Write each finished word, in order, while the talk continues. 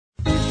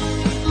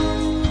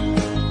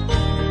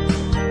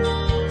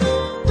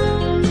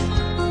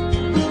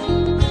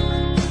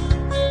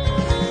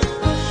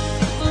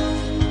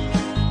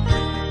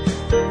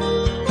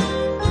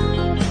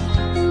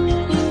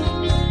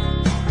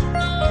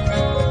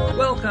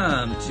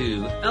welcome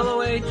to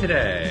LOA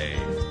Today.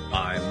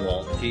 I'm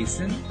Walt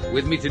Thiessen.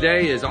 With me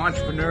today is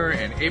entrepreneur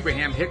and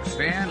Abraham Hicks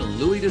fan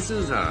Louis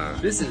D'Souza.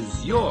 This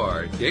is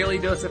your daily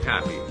dose of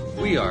happy.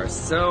 We are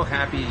so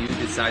happy you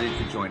decided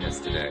to join us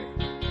today.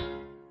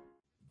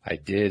 I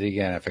did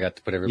again. I forgot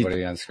to put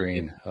everybody on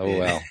screen. Oh,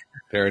 well,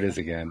 there it is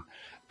again.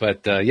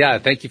 But yeah,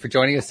 thank you for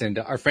joining us. And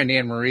our friend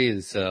Anne Marie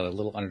is a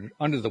little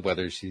under the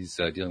weather. She's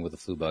dealing with a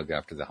flu bug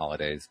after the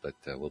holidays, but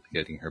we'll be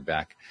getting her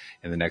back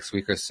in the next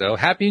week or so.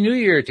 Happy New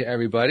Year to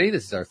everybody.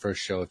 This is our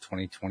first show of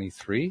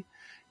 2023,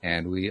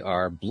 and we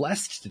are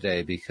blessed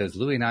today because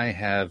Louis and I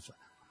have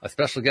a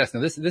special guest.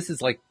 Now, this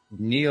is like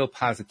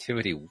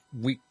neo-positivity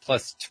week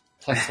plus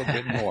a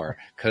bit more,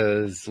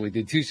 because we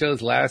did 2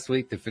 shows last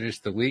week to finish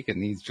the week,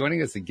 and he's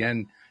joining us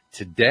again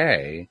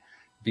today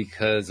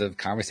because of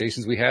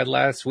conversations we had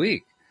last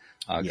week.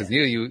 Because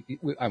Neil,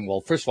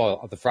 well, first of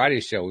all, the Friday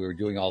show, we were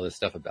doing all this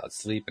stuff about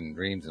sleep and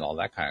dreams and all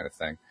that kind of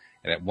thing.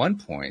 And at one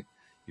point,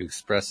 you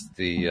expressed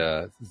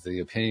the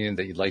opinion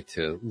that you'd like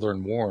to learn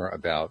more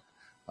about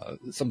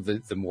some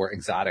of the more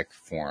exotic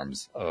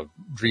forms of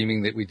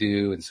dreaming that we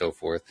do and so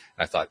forth.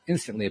 And I thought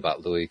instantly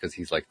about Louis because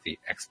he's like the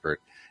expert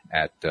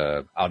at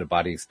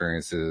out-of-body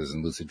experiences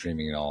and lucid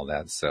dreaming and all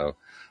that. So,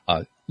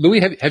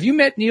 Louis, have you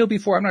met Neil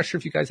before? I'm not sure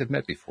if you guys have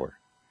met before.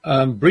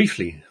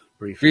 Briefly,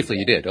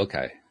 you did.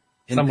 Okay.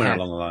 Somewhere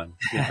along the line.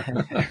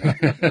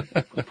 Yeah.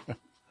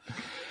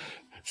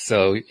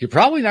 So you're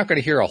probably not going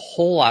to hear a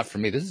whole lot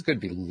from me. This is going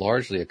to be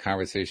largely a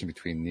conversation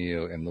between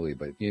Neo and Louis,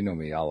 but you know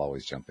me, I'll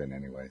always jump in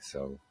anyway.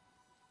 So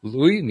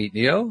Louis, meet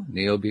Neo.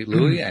 Neo beat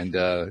Louis. And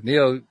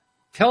Neo,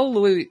 tell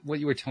Louis what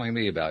you were telling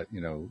me about,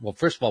 well,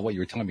 first of all, what you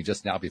were telling me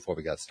just now before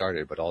we got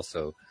started, but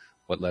also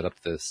what led up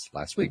to this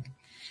last week.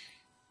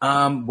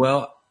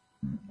 Well,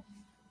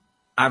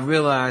 I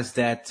realized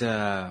that,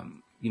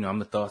 I'm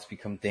the thoughts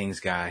become things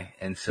guy.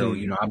 And so,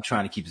 I'm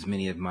trying to keep as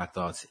many of my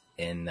thoughts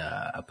in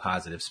a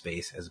positive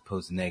space as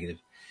opposed to negative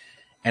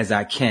as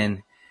I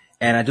can.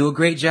 And I do a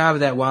great job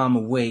of that while I'm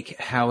awake.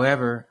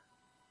 However,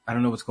 I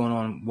don't know what's going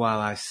on while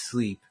I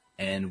sleep.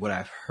 And what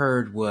I've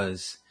heard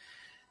was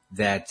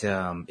that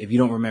if you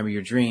don't remember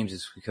your dreams,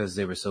 it's because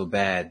they were so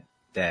bad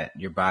that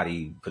your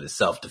body put a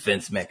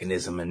self-defense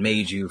mechanism and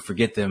made you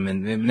forget them.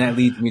 And that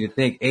leads me to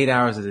think 8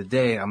 hours of the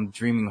day, I'm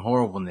dreaming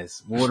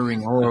horribleness,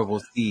 watering horrible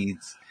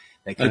seeds.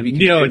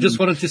 Neo, I just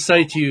wanted to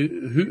say to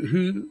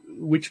you,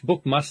 which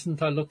book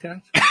mustn't I look at?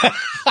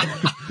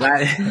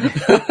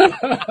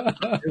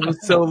 It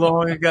was so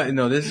long ago.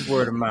 No, this is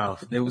word of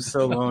mouth. It was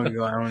so long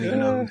ago. I don't even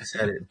know who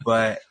said it.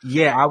 But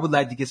yeah, I would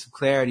like to get some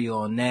clarity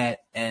on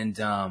that and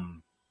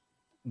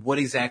what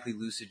exactly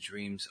lucid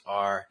dreams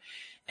are,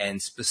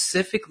 and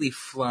specifically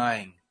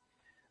flying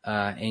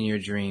in your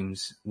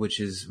dreams,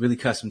 which is really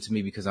custom to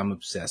me because I'm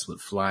obsessed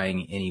with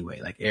flying anyway,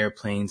 like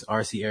airplanes,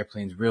 RC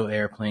airplanes, real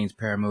airplanes,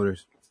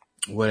 paramotors.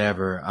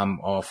 Whatever, I'm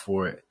all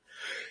for it.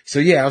 So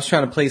yeah, I was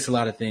trying to place a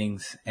lot of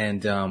things,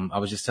 and I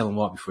was just telling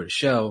Walt before the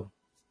show.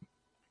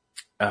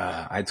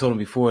 I told him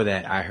before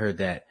that I heard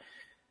that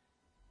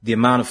the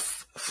amount of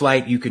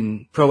flight you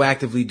can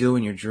proactively do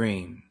in your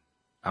dream,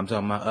 I'm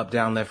talking about up,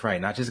 down, left,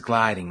 right, not just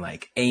gliding,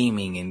 like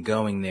aiming and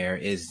going there,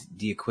 is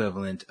the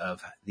equivalent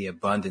of the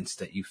abundance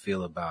that you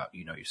feel about,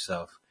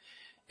 yourself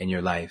and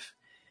your life.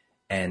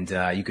 And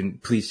you can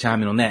please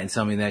chime in on that and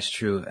tell me that's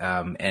true.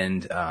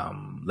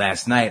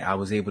 Last night I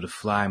was able to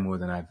fly more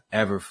than I've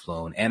ever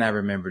flown, and I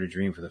remembered a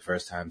dream for the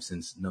first time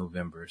since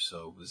November.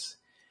 So it's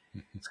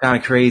kind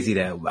of crazy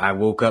that I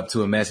woke up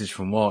to a message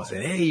from Walt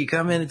saying, "Hey, you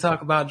come in and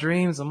talk about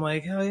dreams." I'm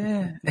like, hell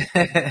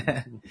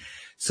yeah.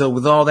 So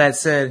with all that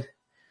said,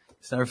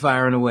 start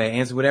firing away.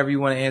 Answer whatever you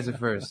want to answer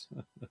first.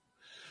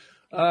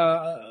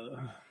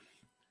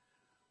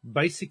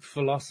 Basic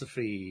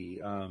philosophy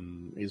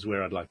is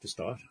where I'd like to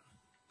start.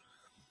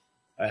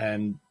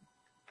 And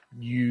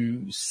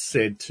you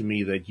said to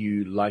me that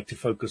you like to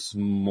focus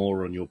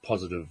more on your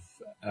positive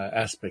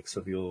aspects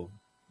of your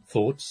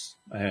thoughts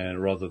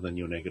rather than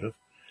your negative.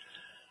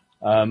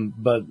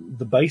 But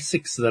the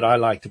basics that I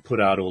like to put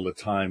out all the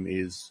time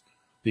is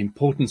the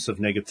importance of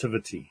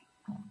negativity.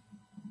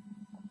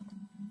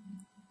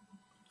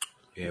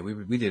 Yeah,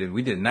 we did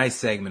a nice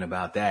segment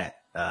about that.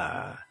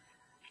 I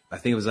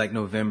think it was like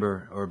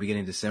November or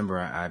beginning of December.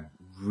 I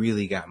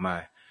really got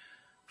my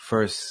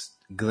first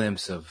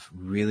glimpse of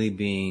really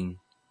being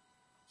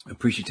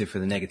appreciative for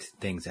the negative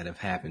things that have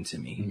happened to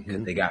me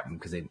because they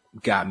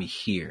got me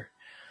here.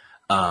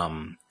 But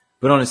on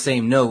the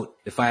same note,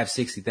 if I have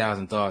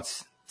 60,000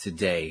 thoughts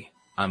today,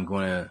 I'm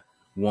going to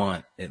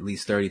want at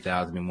least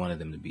 30,000 and one of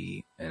them to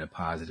be in a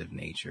positive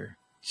nature.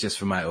 It's just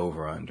for my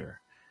over under.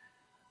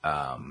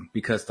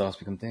 Because thoughts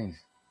become things.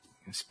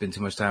 You spend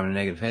too much time in a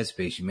negative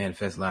headspace, you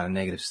manifest a lot of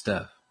negative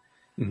stuff.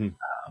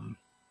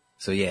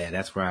 So yeah,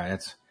 that's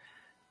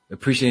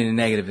appreciating the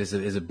negative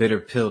is a bitter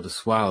pill to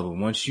swallow, but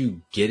once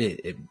you get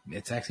it,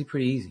 it's actually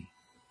pretty easy.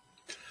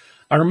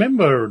 I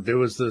remember there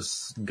was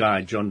this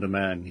guy, John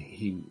DeMann.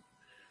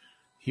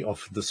 He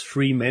offered this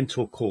free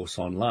mentor course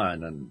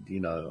online, and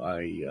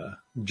I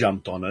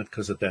jumped on it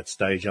because at that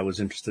stage I was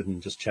interested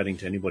in just chatting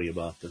to anybody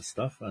about this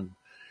stuff. And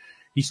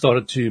he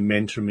started to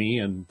mentor me,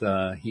 and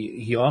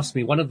he asked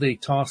me, one of the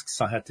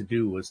tasks I had to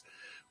do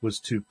was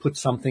to put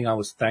something I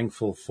was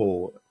thankful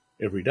for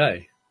every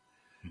day.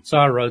 So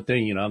I wrote there,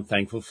 I'm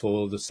thankful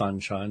for the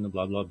sunshine, the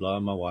blah, blah, blah,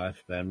 my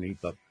wife, family,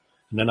 blah.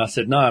 And then I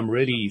said, no, I'm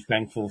really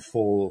thankful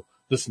for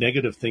this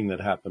negative thing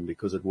that happened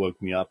because it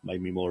woke me up,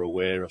 made me more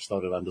aware. I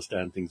started to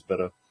understand things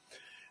better.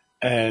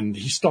 And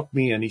he stopped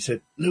me and he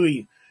said,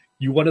 Louis,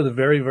 you're one of the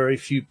very, very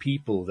few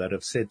people that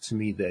have said to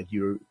me that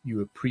you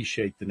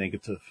appreciate the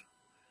negative.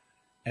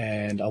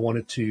 And I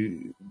wanted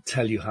to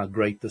tell you how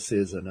great this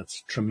is, and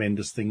it's a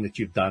tremendous thing that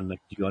you've done, that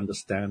you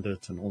understand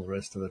it and all the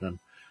rest of it. And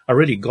I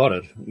really got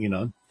it,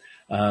 and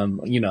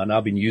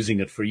I've been using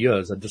it for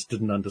years. I just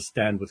didn't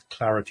understand with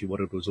clarity what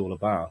it was all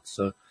about.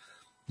 So,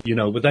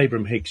 with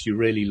Abraham Hicks, you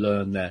really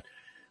learn that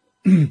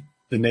the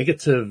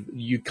negative,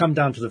 you come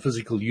down to the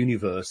physical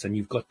universe and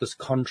you've got this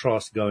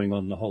contrast going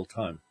on the whole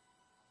time.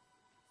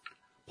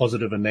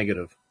 Positive and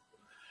negative.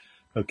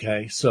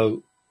 Okay.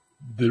 So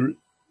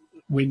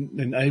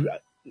when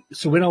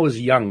I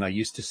was young, I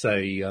used to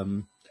say, I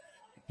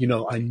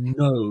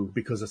know,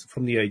 because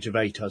from the age of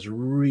 8, I was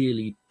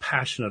really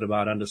passionate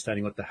about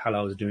understanding what the hell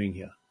I was doing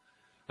here.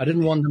 I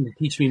didn't want them to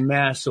teach me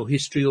maths or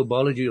history or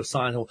biology or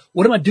science. Or,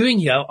 what am I doing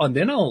here? And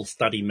then I'll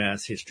study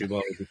maths, history,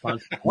 biology,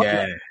 science.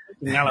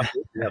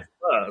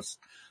 First.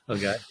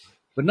 Okay.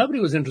 But nobody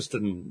was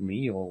interested in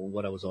me or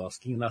what I was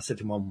asking. And I said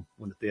to Mom,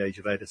 when at the age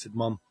of 8, I said,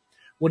 Mom,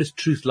 what is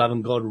truth, love,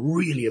 and God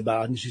really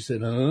about? And she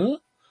said, huh?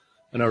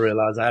 And I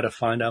realized I had to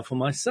find out for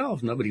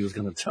myself. Nobody was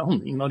going to tell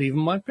me, not even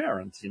my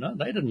parents, they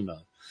didn't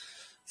know.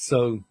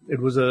 So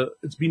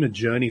it's been a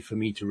journey for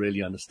me to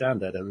really understand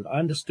that. And I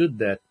understood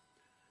that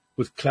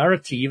with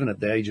clarity, even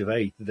at the age of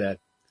 8, that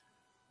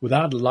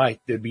without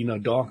light, there'd be no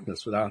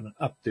darkness. Without an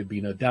up, there'd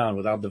be no down.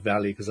 Without the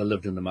valley, because I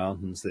lived in the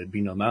mountains, there'd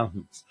be no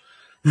mountains.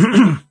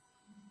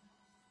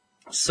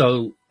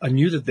 So I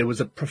knew that there was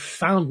a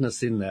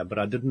profoundness in there, but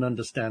I didn't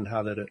understand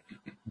how that it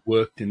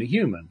worked in a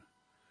human.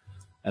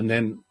 And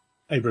then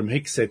Abraham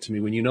Hicks said to me,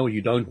 when you know what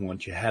you don't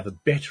want, you have a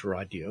better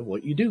idea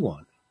what you do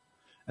want.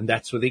 And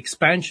that's where the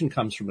expansion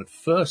comes from. It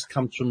first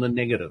comes from the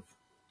negative.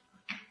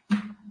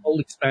 All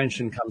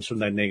expansion comes from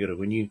that negative.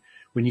 When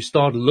you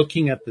start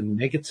looking at the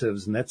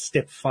negatives, and that's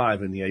step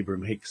 5 in the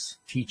Abraham Hicks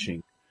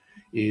teaching,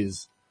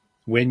 is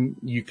when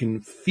you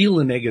can feel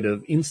the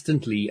negative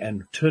instantly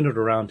and turn it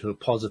around to a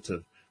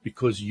positive,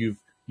 because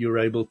you're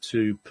able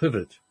to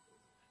pivot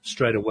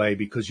straight away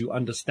because you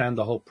understand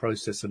the whole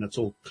process and it's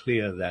all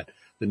clear that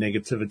the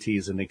negativity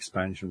is an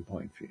expansion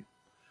point for you.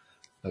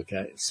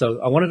 Okay.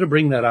 So I wanted to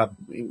bring that up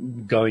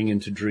going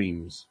into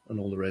dreams and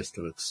all the rest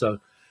of it. So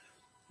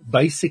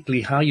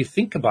basically how you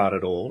think about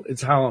it all,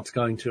 it's how it's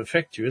going to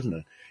affect you, isn't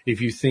it? If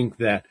you think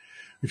that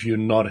if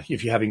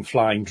you're having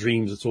flying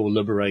dreams, it's all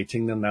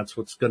liberating, then that's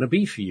what's going to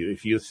be for you.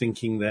 If you're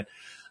thinking that,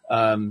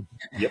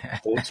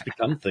 thoughts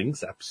become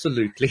things.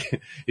 Absolutely.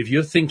 If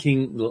you're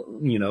thinking,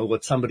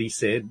 what somebody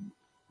said,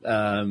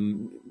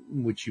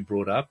 which you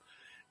brought up,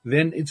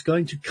 then it's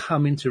going to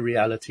come into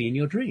reality in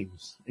your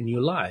dreams, in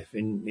your life,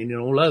 in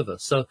all over.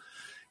 So,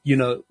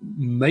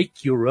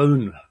 make your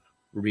own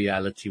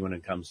reality when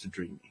it comes to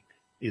dreaming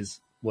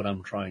is what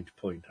I'm trying to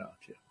point out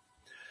here.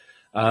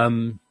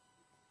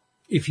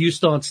 If you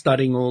start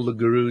studying all the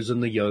gurus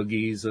and the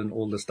yogis and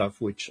all the stuff,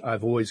 which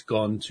I've always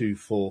gone to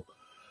for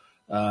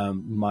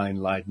my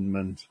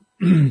enlightenment,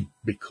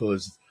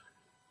 because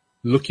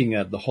looking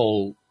at the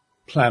whole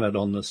planet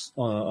on this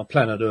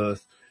planet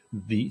Earth,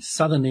 the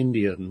Southern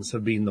Indians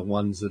have been the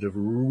ones that have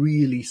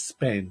really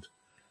spent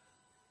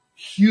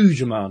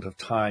huge amount of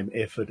time,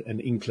 effort,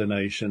 and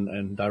inclination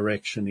and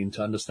direction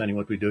into understanding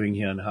what we're doing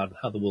here and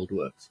how the world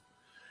works.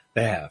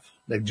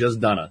 They've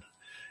just done it.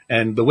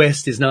 And the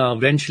West is now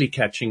eventually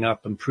catching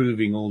up and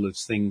proving all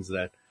those things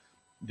that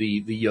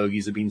the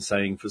yogis have been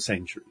saying for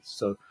centuries.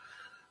 So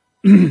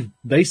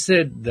they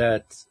said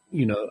that,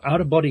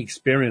 out-of-body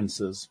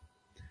experiences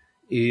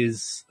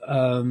is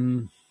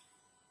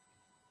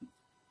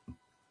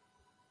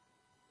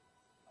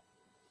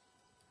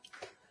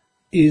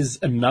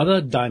another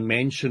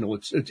dimension, or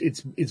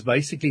it's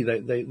basically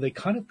they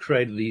kind of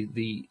created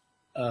the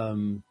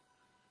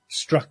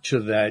structure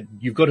that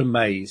you've got a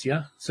maze,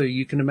 yeah? So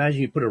you can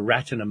imagine you put a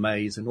rat in a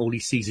maze and all he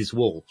sees is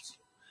walls.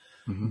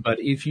 Mm-hmm. But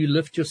if you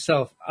lift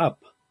yourself up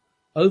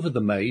over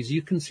the maze,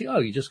 you can see,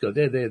 you just go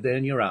there,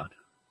 and you're out.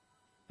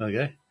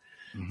 Okay?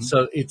 Mm-hmm.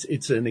 So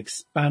it's an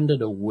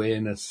expanded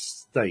awareness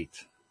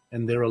state,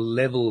 and there are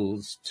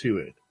levels to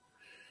it.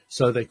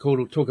 So they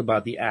talk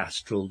about the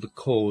astral, the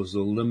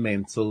causal, the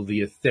mental,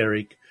 the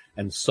etheric,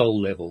 and soul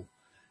level.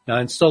 Now,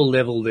 in soul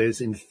level,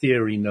 there's, in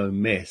theory, no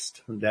mess.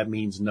 That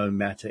means no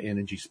matter,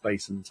 energy,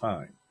 space, and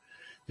time.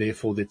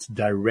 Therefore, it's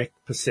direct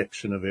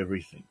perception of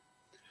everything.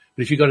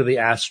 But if you go to the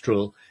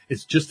astral,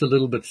 it's just a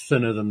little bit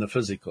thinner than the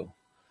physical.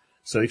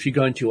 So if you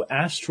go into your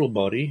astral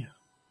body,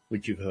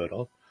 which you've heard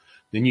of,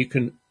 then you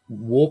can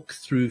walk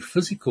through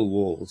physical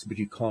walls, but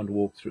you can't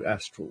walk through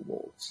astral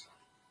walls.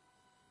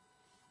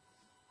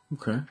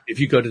 Okay. If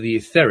you go to the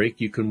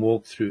etheric, you can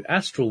walk through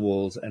astral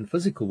walls and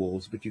physical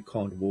walls, but you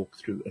can't walk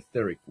through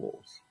etheric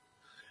walls.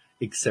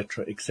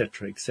 etc.,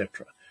 etc.,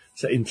 etc.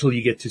 So until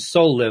you get to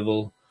soul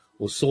level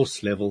or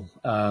source level,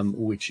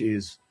 which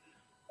is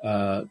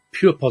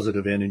pure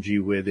positive energy,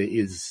 where there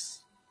is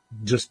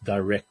just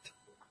direct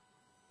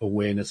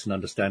awareness and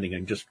understanding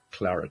and just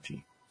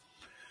clarity.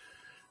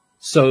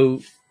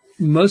 So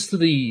most of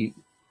the,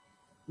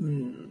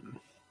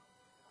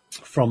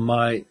 from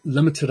my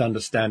limited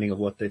understanding of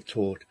what they've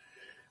taught,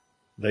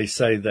 they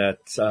say that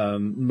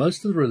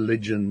most of the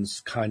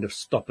religions kind of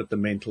stop at the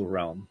mental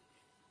realm.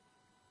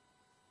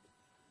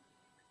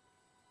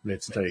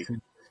 Let's take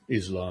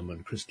Islam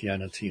and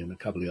Christianity and a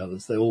couple of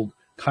others. They all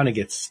kind of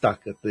get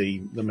stuck at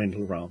the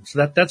mental realm.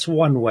 So that's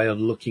one way of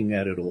looking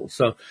at it all.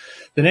 So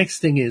the next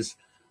thing is,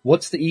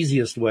 what's the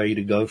easiest way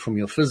to go from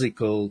your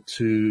physical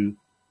to,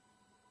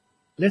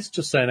 let's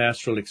just say, an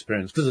astral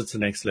experience, because it's the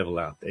next level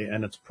out there,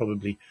 and it's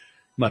probably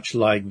much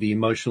like the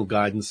emotional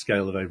guidance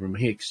scale of Abraham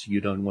Hicks.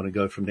 You don't want to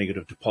go from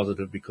negative to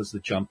positive because the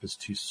jump is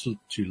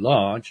too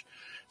large.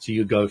 So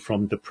you go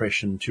from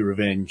depression to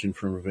revenge, and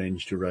from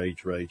revenge to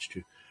rage, rage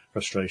to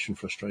frustration,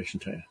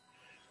 frustration to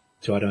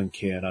I don't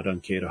care, and I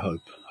don't care to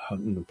hope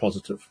in the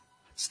positive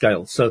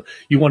scale. So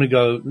you want to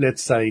go,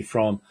 let's say,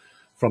 from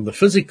the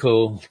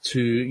physical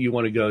to, you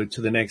want to go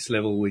to the next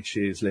level, which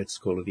is, let's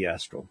call it the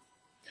astral.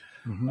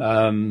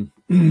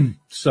 Mm-hmm.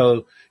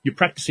 So you're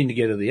practicing to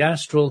get to the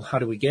astral. How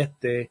do we get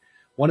there?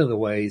 One of the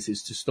ways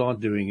is to start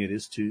doing it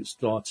is to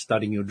start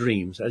studying your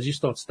dreams. As you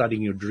start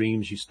studying your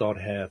dreams, you start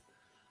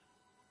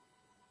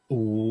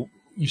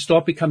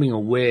becoming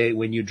aware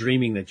when you're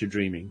dreaming that you're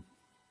dreaming.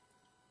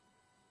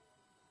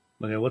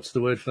 Okay, what's the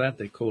word for that?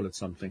 They call it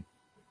something.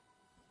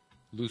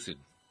 Lucid.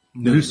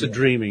 Lucid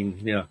dreaming.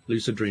 Yeah,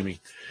 lucid dreaming.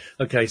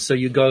 Okay, so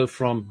you go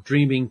from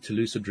dreaming to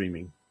lucid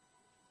dreaming.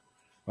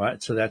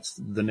 Right, so that's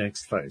the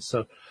next phase.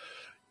 So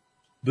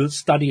the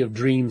study of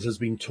dreams has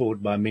been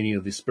taught by many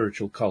of the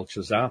spiritual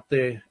cultures out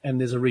there,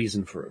 and there's a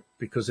reason for it,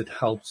 because it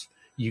helps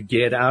you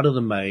get out of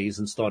the maze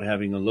and start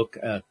having a look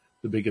at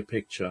the bigger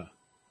picture.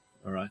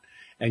 All right,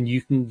 and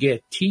you can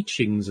get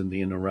teachings in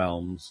the inner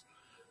realms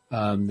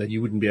that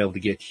you wouldn't be able to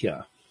get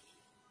here.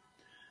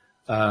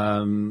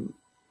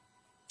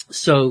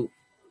 So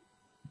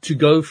to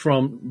go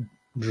from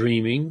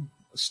dreaming,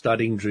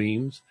 studying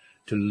dreams,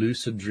 to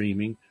lucid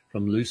dreaming,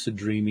 from lucid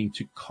dreaming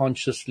to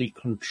consciously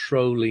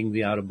controlling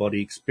the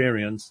out-of-body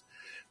experience,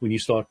 when you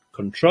start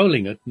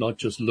controlling it, not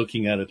just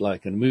looking at it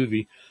like a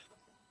movie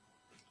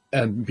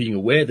and being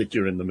aware that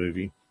you're in the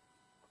movie,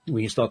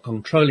 when you start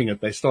controlling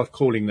it, they start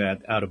calling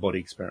that out-of-body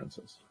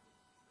experiences.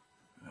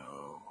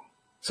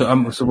 So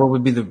what's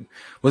the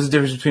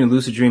difference between a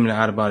lucid dream and an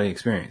out-of-body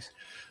experience?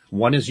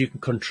 One is you can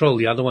control,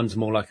 the other one's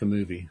more like a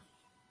movie.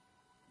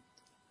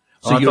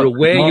 So you're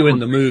aware you're in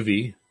the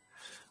movie,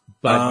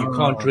 but you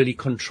can't really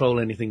control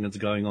anything that's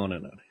going on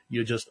in it.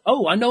 You're just,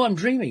 I know I'm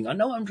dreaming. I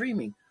know I'm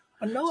dreaming.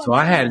 So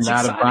I had an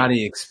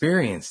out-of-body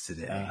experience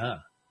today. Uh-huh.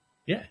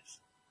 Yes.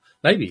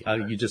 Maybe.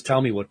 You just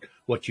tell me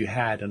what you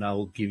had, and I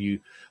will give you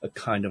a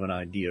kind of an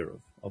idea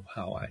of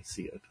how I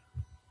see it.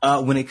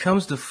 When it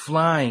comes to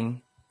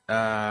flying,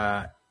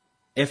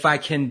 if I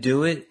can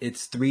do it,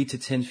 it's 3 to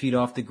 10 feet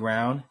off the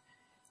ground,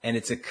 and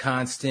it's a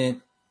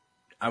constant,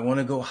 I want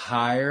to go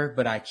higher,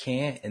 but I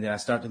can't. And then I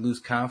start to lose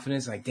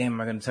confidence. Like, damn, am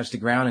I going to touch the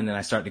ground? And then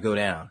I start to go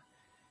down.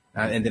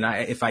 And then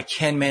if I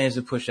can manage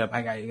to push up,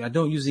 I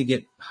don't usually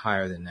get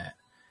higher than that.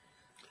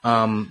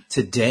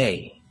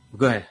 Today,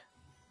 go ahead.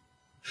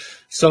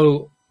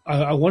 So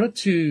I wanted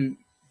to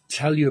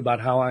tell you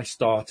about how I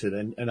started,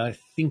 and I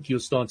think you'll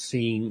start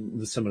seeing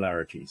the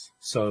similarities.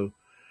 So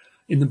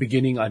in the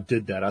beginning, I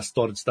did that. I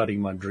started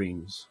studying my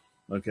dreams.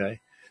 Okay.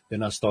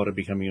 Then I started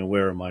becoming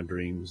aware of my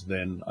dreams.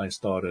 Then I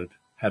started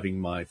having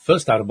my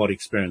first out-of-body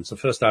experience. The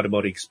first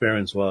out-of-body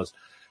experience was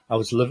I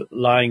was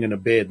lying in a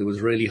bed that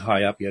was really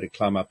high up. You had to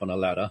climb up on a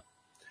ladder.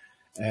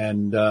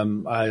 And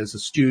I, as a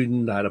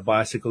student, I had a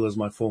bicycle as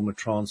my form of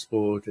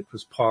transport. It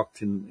was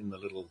parked in the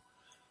little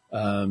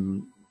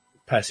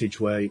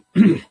passageway.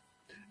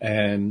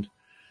 And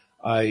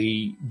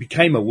I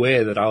became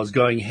aware that I was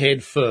going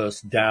head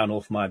first down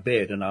off my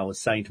bed. And I was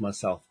saying to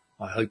myself,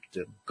 I hope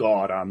to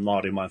God I'm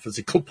not in my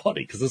physical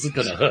body, because this is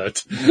going to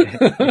hurt.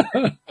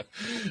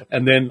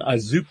 And then I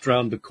zooped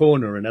around the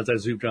corner, and as I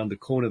zooped around the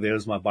corner, there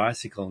was my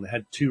bicycle, and it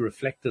had 2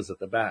 reflectors at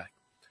the back.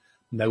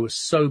 And they were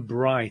so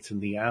bright in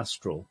the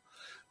astral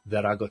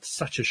that I got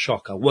such a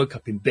shock. I woke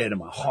up in bed and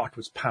my heart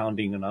was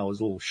pounding and I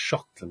was all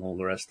shocked and all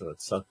the rest of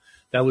it. So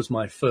that was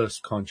my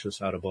first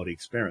conscious out-of-body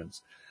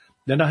experience.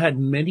 Then I had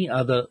many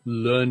other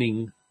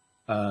learning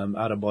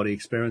out-of-body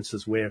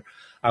experiences where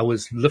I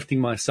was lifting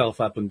myself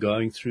up and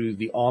going through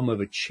the arm of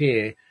a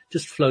chair,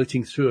 just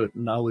floating through it.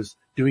 And I was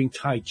doing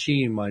Tai Chi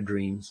in my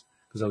dreams,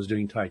 because I was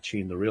doing Tai Chi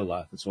in the real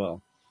life as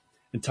well.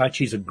 And Tai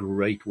Chi is a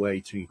great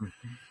way to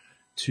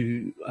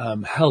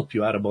help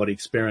you out-of-body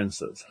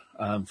experiences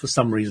for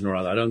some reason or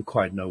other. I don't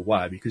quite know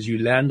why, because you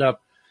land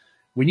up,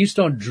 when you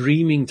start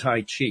dreaming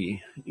Tai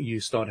Chi, you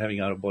start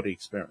having out-of-body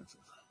experiences.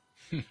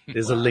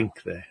 There's a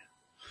link there.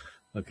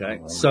 Okay.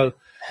 So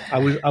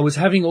I was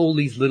having all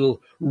these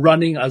little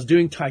running. I was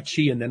doing Tai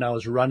Chi, and then I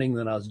was running,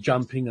 then I was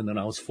jumping, and then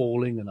I was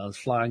falling, and I was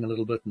flying a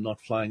little bit and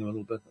not flying a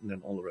little bit, and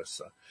then all the rest.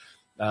 So,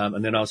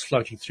 and then I was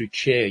floating through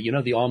chair,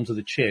 the arms of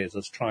the chairs. I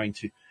was trying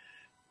to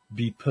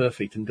be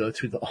perfect and go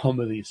through the arm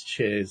of these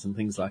chairs and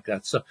things like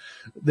that. So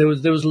there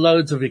was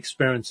loads of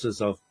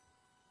experiences of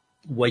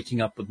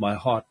waking up with my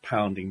heart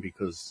pounding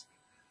because,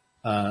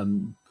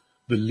 the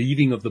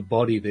leaving of the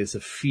body, there's a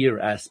fear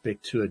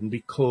aspect to it. And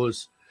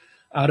because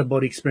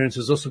out-of-body experience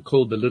is also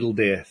called the little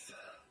death.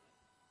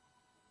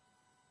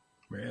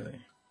 Really?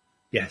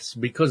 Yes,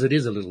 because it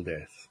is a little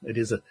death. It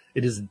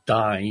is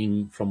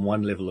dying from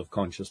one level of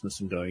consciousness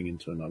and going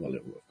into another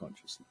level of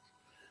consciousness.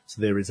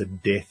 So there is a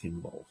death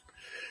involved.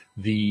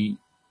 They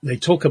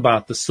talk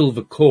about the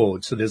silver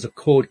cord. So there's a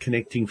cord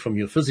connecting from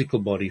your physical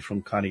body,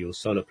 from kind of your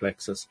solar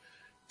plexus,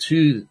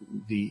 to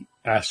the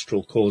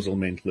astral, causal,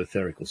 mental,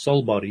 etherical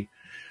soul body,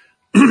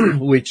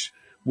 which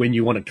when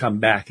you want to come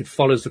back, it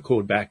follows the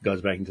cord back,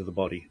 goes back into the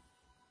body.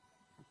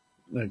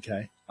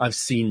 Okay. I've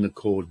seen the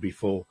cord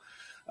before.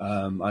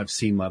 I've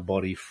seen my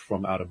body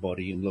from out of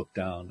body and looked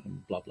down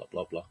and blah, blah,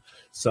 blah, blah.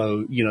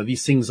 So,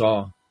 these things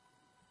are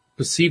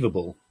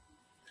perceivable.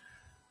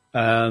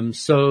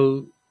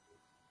 So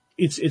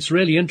it's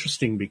really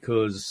interesting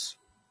because,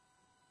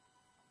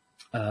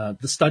 the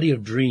study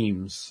of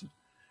dreams,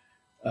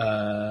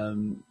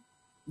 the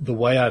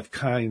way I've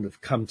kind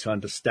of come to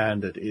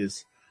understand it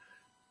is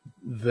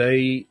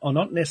they are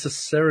not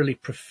necessarily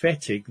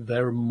prophetic.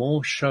 They're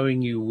more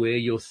showing you where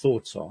your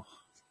thoughts are.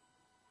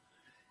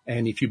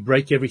 And if you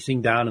break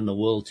everything down in the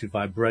world to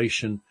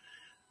vibration,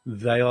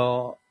 they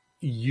are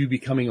you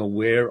becoming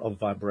aware of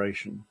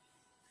vibration.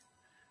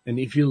 And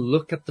if you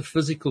look at the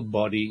physical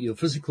body, your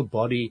physical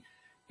body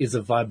is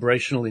a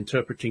vibrational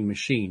interpreting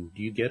machine.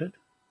 Do you get it?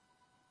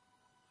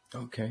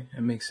 Okay,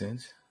 that makes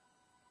sense.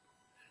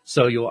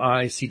 So your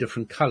eyes see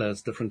different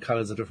colors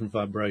are different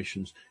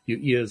vibrations. Your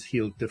ears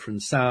hear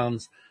different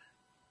sounds,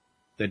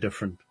 they're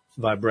different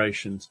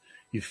vibrations.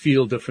 You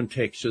feel different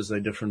textures, they're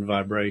different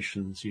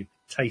vibrations. You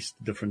taste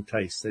different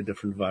tastes, they're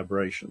different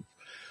vibrations.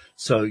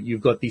 So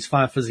you've got these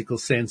 5 physical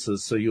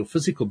senses. So your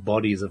physical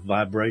body is a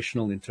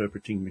vibrational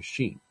interpreting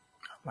machine.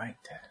 I like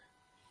that.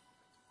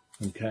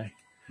 Okay.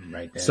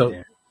 Write that So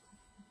down.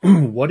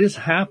 what is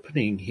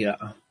happening here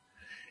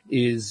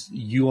is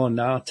you are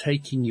now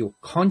taking your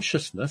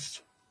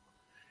consciousness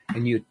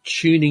and you're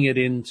tuning it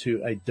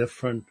into a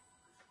different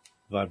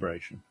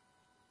vibration.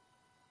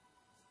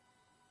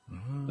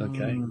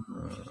 Okay.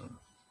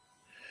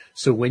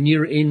 So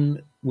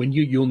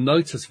you'll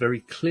notice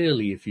very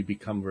clearly if you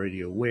become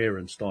very aware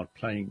and start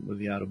playing with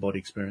the outer body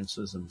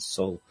experiences and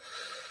soul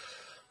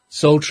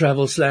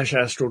travel /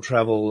 astral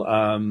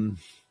travel,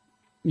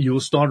 you'll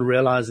start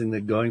realizing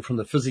that going from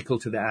the physical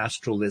to the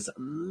astral, there's a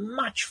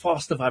much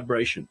faster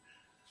vibration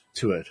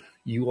to it.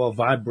 You are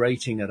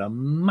vibrating at a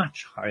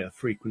much higher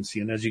frequency.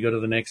 And as you go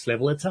to the next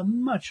level, it's a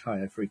much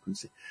higher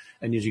frequency.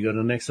 And as you go to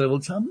the next level,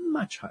 it's a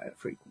much higher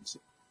frequency.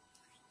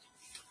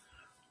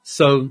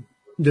 So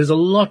there's a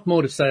lot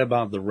more to say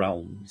about the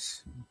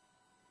realms,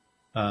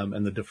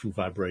 and the different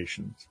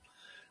vibrations.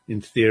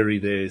 In theory,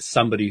 there's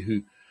somebody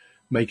who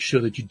makes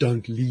sure that you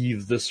don't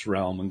leave this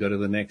realm and go to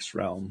the next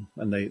realm.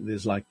 And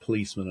there's like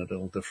policemen at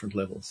all different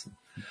levels.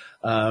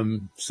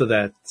 So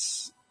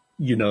that's,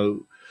 there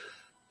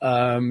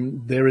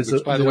is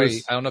Which, by the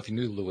way, I don't know if you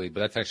knew, Louis,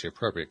 but that's actually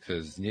appropriate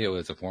because Neo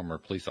is a former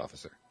police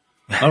officer.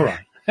 All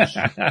right.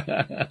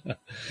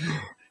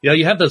 Yeah,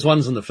 you have those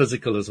ones in the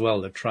physical as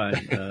well that try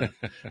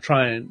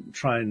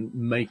and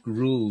make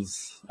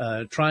rules,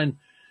 try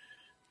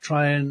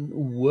and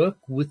work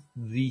with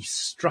the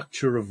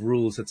structure of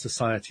rules that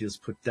society has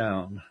put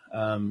down,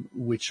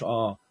 which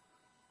are,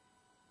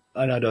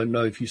 and I don't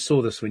know if you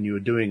saw this when you were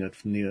doing it,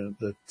 Neo,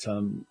 that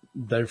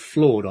they're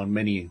flawed on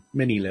many,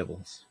 many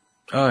levels.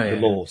 Oh, yeah. The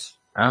laws.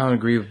 I don't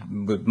agree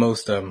with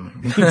most of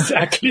them.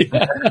 Exactly.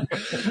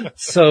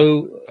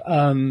 So,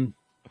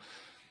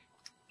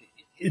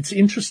 it's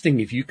interesting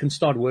if you can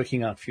start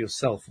working out for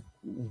yourself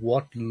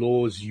what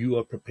laws you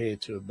are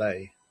prepared to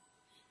obey.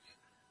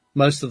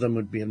 Most of them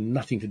would have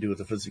nothing to do with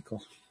the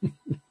physical,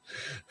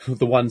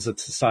 the ones that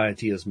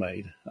society has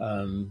made.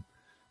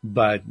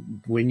 But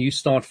when you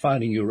start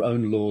finding your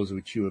own laws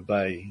which you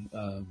obey,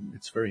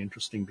 it's very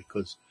interesting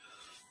because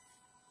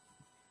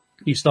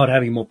you start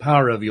having more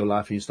power over your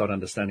life and you start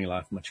understanding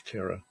life much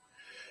clearer.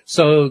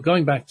 So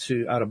going back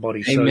to out of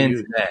body. Amen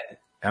to that.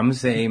 I'm going to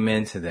say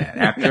amen to that.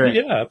 After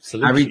yeah,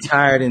 absolutely. I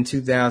retired in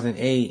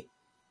 2008,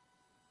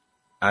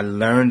 I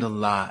learned a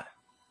lot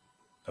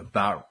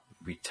about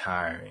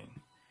retiring.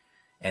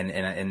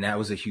 And that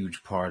was a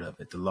huge part of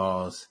it. The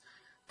laws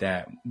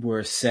that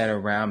were set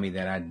around me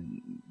that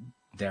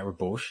were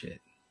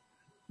bullshit.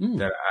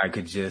 That I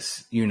could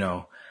just,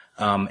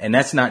 and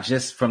that's not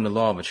just from the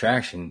law of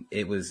attraction.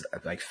 It was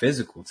like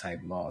physical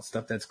type laws,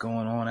 stuff that's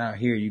going on out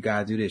here. You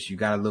got to do this. You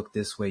got to look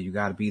this way. You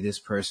got to be this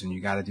person.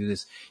 You got to do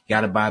this. You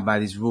got to abide by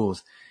these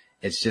rules.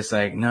 It's just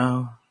like,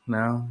 no,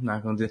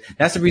 not going to do it.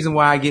 That's the reason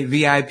why I get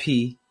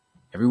VIP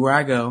everywhere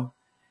I go.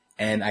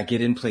 and I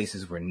get in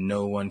places where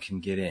no one can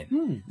get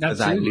in. Because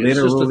I Absolutely.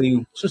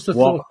 literally Just a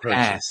walk thought process.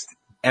 past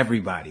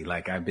everybody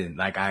like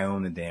I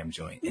own the damn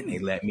joint, and they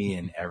let me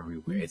in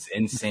everywhere. It's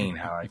insane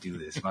how I do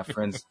this. My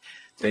friends,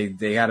 they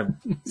got a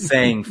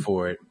saying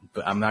for it,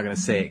 but I'm not going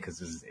to say it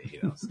because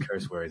it's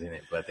curse words in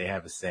it, but they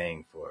have a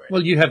saying for it.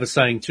 Well, you have a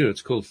saying too.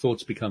 It's called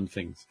thoughts become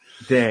things.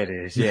 There it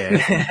is.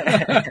 Yeah.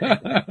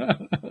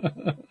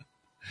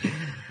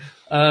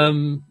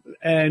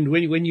 And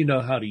when you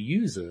know how to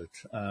use it,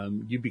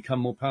 you become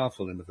more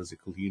powerful in the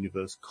physical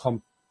universe,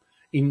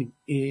 in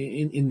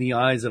the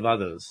eyes of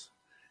others.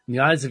 In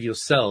the eyes of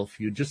yourself,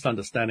 you're just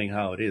understanding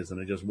how it is,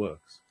 and it just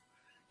works.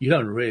 You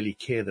don't really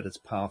care that it's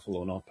powerful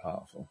or not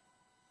powerful.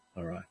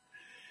 All right.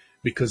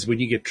 Because when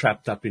you get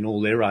trapped up in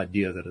all their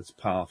idea that it's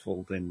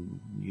powerful, then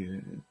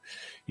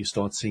you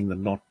start seeing the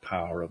not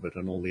power of it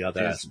and all the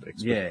other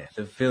aspects. Yeah.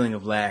 The feeling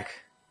of lack.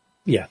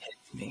 Yeah.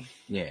 Hits me.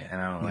 Yeah.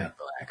 And I don't like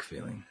the lack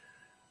feeling.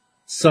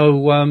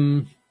 So,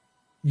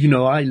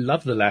 I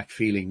love the lack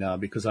feeling now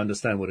because I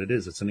understand what it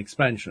is. It's an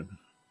expansion.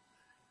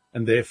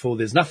 And therefore,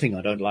 there's nothing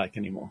I don't like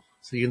anymore.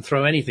 So you can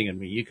throw anything at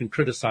me. You can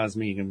criticize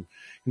me. You can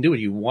do what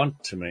you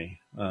want to me.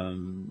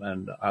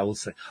 And I will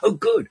say, oh,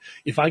 good.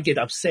 If I get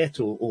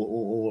upset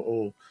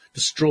or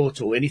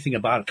distraught or anything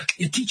about it,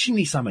 you're teaching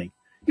me something.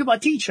 You're my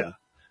teacher.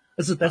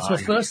 That's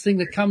the first thing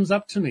that comes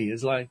up to me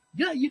is like,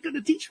 yeah, you're going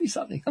to teach me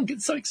something. I'm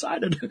getting so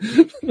excited.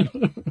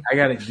 I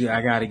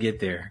gotta get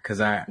there because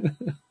I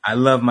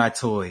love my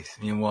toys.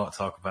 Me and Walt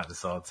talk about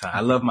this all the time.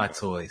 I love my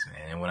toys,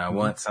 man. And when I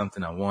want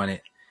something, I want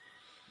it,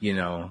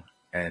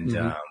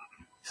 and,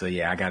 so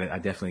yeah, I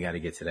definitely got to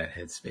get to that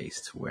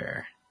headspace to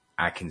where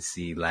I can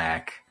see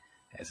lack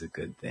as a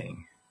good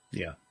thing.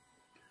 Yeah.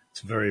 It's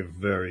very,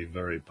 very,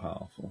 very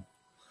powerful.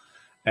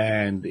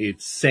 And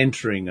it's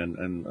centering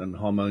and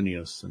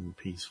harmonious and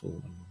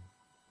peaceful and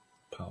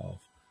powerful,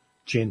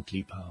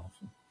 gently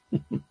powerful.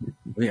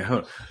 Yeah,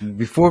 hold on.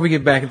 Before we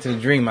get back into the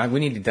dream,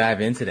 we need to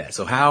dive into that.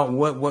 So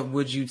what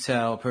would you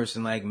tell a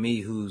person like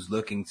me who's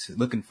looking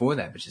for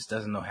that, but just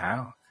doesn't know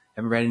how?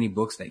 Haven't read any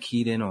books that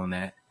keyed in on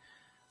that.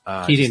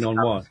 Keyed in on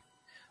what?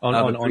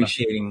 On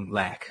appreciating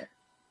lack,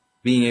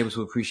 being able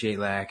to appreciate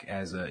lack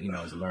as a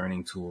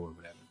learning tool or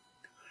whatever.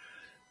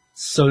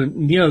 So,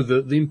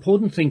 the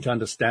important thing to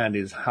understand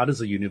is how does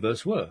the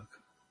universe work?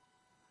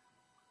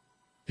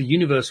 The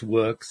universe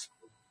works,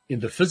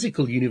 the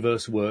physical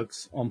universe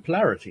works on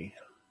polarity.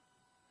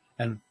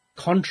 And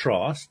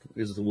contrast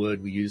is the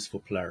word we use for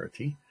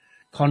polarity.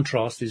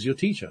 Contrast is your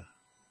teacher.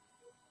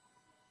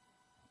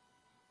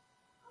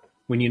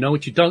 When you know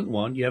what you don't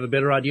want, you have a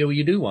better idea what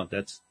you do want.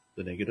 That's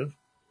the negative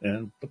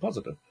and the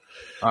positive.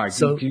 All right,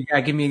 so you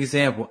gotta give me an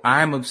example.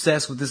 I'm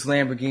obsessed with this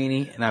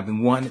Lamborghini, and I've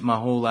been wanting it my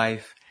whole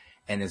life.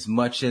 And as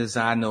much as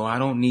I know I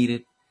don't need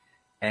it,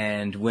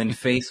 and when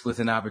faced with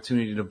an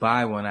opportunity to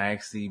buy one, I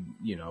actually,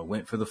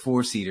 went for the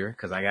 4-seater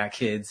because I got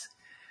kids.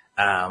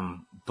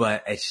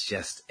 But it's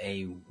just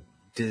a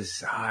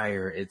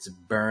desire. It's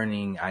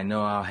burning. I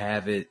know I'll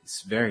have it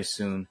very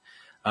soon.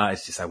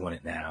 It's just I want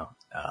it now.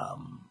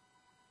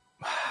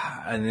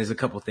 And there's a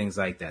couple things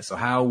like that. So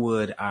how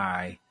would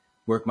I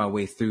work my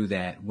way through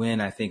that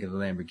when I think of the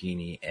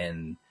Lamborghini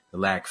and the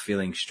lack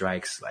feeling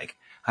strikes? Like,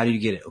 how do you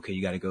get it? Okay,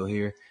 you got to go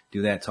here,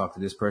 do that, talk to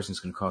this person.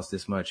 It's going to cost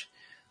this much.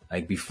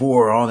 Like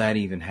before all that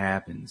even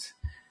happens,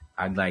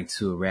 I'd like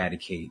to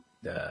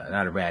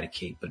not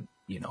eradicate, but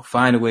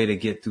find a way to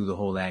get through the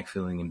whole lack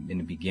feeling in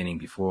the beginning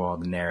before all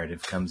the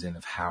narrative comes in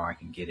of how I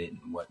can get it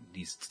and what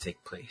needs to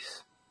take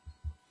place.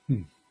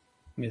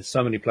 There's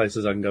so many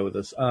places I can go with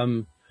this.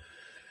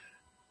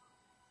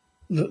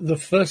 The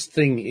first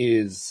thing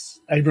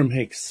is Abraham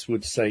Hicks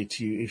would say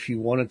to you, if you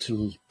wanted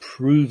to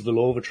prove the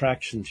law of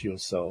attraction to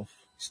yourself,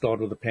 start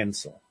with a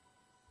pencil.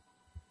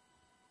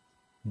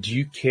 Do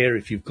you care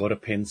if you've got a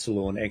pencil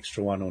or an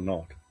extra one or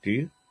not? Do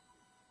you?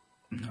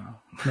 No,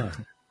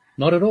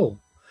 not at all.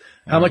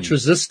 How much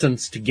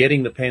resistance to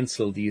getting the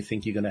pencil do you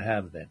think you're going to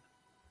have then?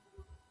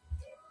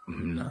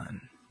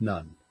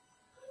 None.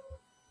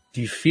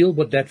 Do you feel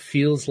what that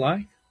feels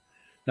like?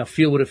 Now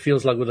feel what it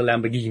feels like with a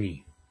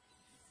Lamborghini.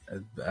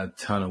 A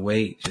ton of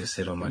weight just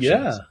hit on my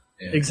chest.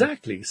 Yeah,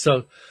 exactly.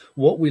 So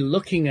what we're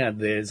looking at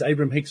there is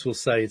Abraham Hicks will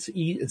say it's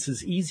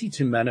as easy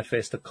to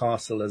manifest a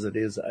castle as it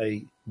is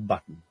a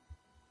button.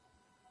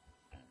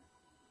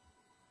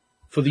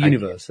 For the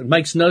universe. It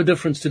makes no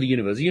difference to the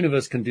universe. The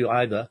universe can do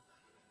either.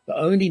 The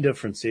only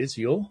difference is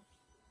your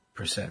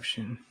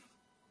perception.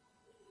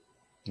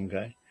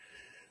 Okay.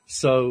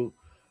 So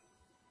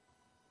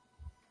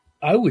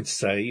I would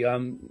say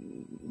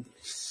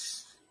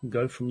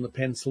go from the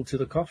pencil to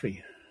the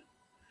coffee.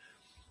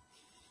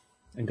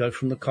 And go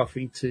from the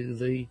coffee to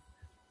the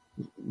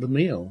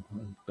meal.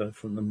 And go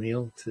from the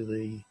meal to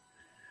the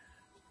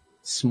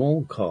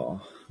small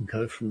car.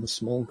 Go from the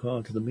small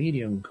car to the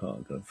medium car.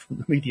 Go from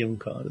the medium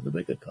car to the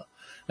bigger car.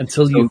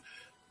 Until you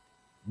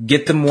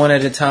get them one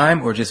at a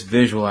time or just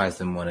visualize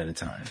them one at a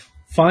time.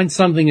 Find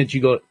something that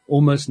you got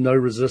almost no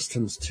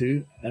resistance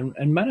to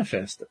and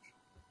manifest it.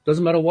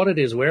 Doesn't matter what it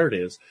is, where it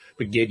is,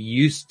 but get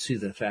used to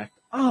the fact,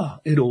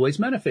 it always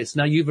manifests.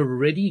 Now you've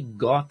already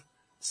got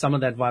some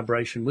of that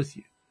vibration with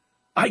you.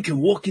 I can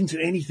walk into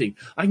anything.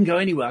 I can go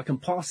anywhere. I can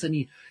pass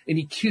any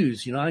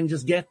queues. I can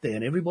just get there,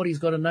 and everybody's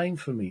got a name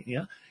for me.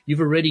 Yeah. You've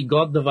already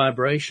got the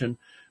vibration,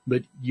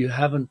 but you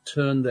haven't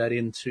turned that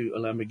into a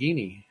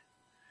Lamborghini.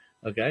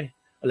 Okay.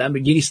 A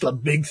Lamborghini's still a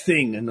big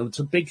thing, and it's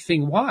a big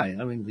thing. Why?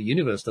 I mean, the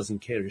universe doesn't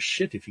care a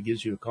shit if he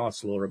gives you a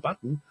castle or a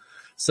button.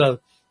 So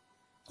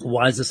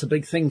why is this a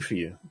big thing for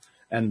you?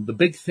 And the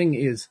big thing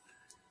is,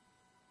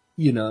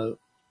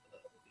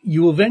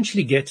 you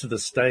eventually get to the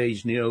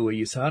stage, Neo, where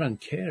you say, I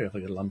don't care if I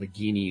get a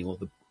Lamborghini or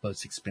the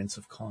most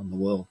expensive car in the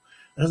world.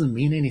 It doesn't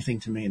mean anything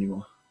to me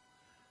anymore.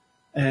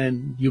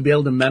 And you'll be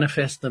able to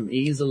manifest them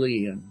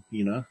easily. And,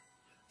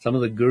 some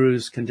of the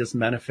gurus can just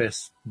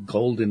manifest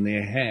gold in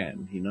their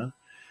hand,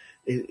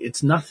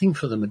 It's nothing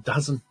for them. It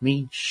doesn't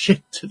mean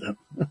shit to them.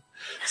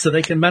 So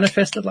they can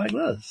manifest it like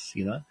this,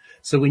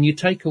 So when you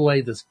take away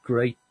this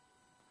great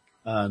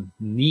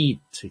need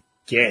to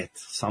get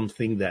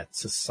something that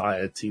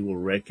society will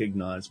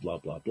recognize, blah,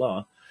 blah,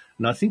 blah.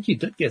 And I think you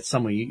did get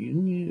somewhere.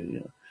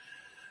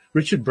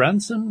 Richard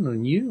Branson,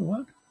 and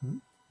what?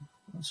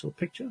 I saw a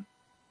picture.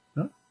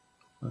 No?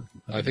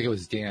 I think it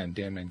was Dan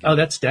Mangano. Oh,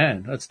 that's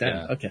Dan.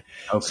 Yeah. Okay.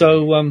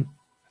 So,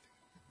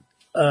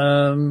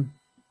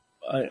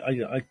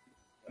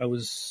 I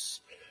was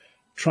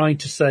trying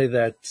to say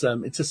that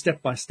it's a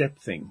step-by-step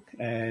thing,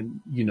 and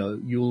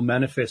you'll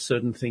manifest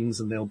certain things,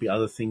 and there'll be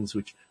other things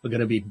which are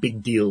going to be a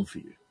big deal for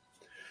you.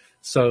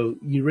 So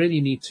you really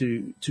need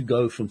to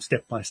go from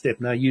step by step.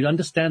 Now, you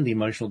understand the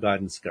emotional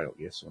guidance scale,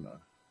 yes or no?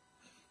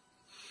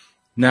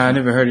 No, I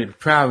never heard it.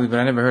 Probably, but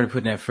I never heard it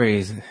put in that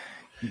phrase.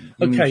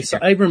 Okay, so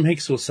Abraham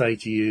Hicks will say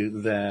to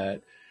you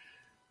that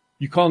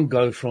you can't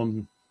go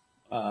from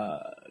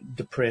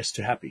depressed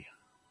to happy.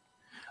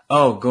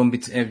 Oh, go in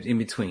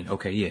between.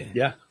 Okay, yeah.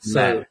 Yeah.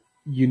 So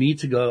you need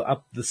to go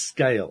up the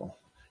scale.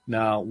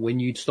 Now, when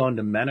you start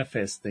to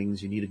manifest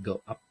things, you need to go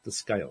up the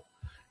scale.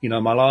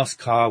 My last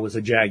car was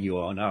a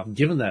Jaguar. Now I've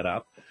given that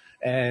up,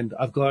 and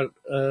I've got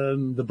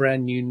the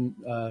brand new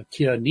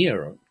Kia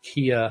Niro,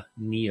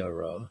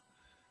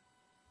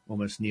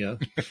 almost Neo.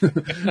 I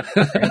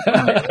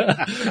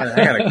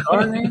got a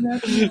car named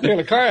after you. I got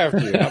a car after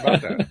you. How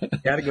about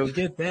that? Got to go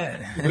get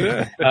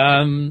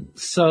that.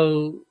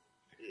 So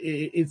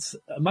it's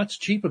a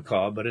much cheaper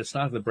car, but it's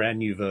not the brand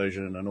new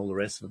version and all the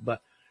rest of it.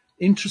 But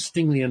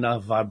interestingly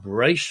enough,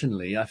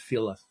 vibrationally, I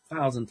feel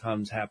 1,000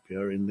 times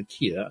happier in the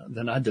Kia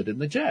than I did in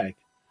the Jag.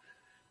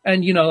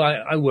 And,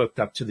 I worked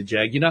up to the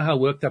Jag. You know how I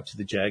worked up to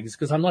the Jag is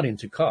because I'm not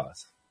into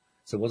cars.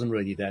 So it wasn't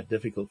really that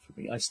difficult for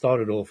me. I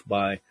started off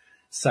by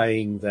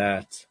saying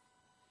that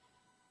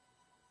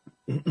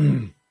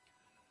I'm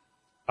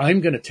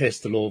going to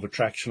test the law of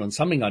attraction on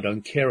something I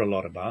don't care a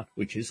lot about,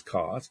 which is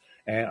cars.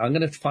 And I'm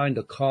going to find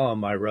a car on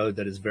my road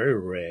that is very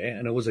rare.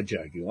 And it was a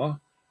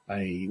Jaguar.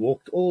 I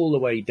walked all the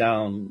way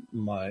down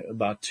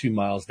about 2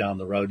 miles down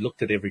the road,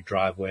 looked at every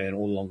driveway and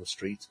all along the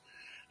streets.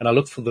 And I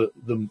looked for the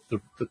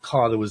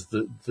car that was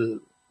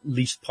the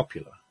least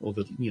popular, or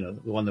the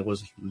one that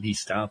was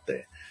least out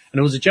there. And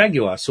it was a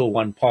Jaguar. I saw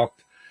one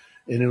parked,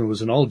 and it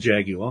was an old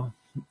Jaguar.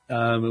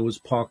 It was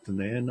parked in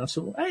there, and I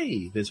saw,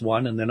 hey, there's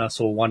one. And then I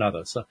saw one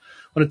other. So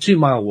on a 2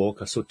 mile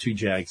walk, I saw two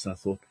Jags, and I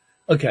thought,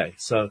 okay,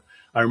 so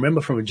I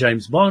remember from a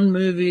James Bond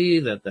movie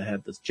that they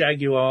had this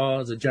Jaguar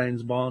as a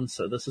James Bond.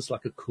 So this is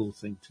like a cool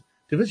thing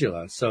to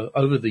visualize. So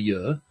over the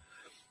year,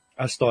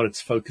 I started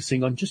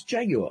focusing on just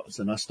Jaguars,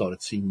 and I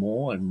started seeing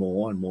more and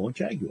more and more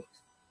Jaguars.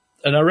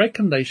 And I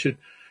reckon they should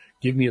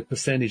give me a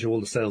percentage of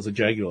all the sales of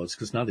Jaguars,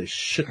 because now there's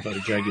shitload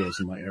of Jaguars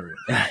in my area.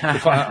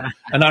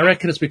 And I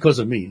reckon it's because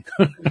of me.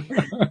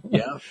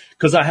 Yeah.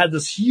 Because I had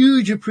this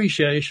huge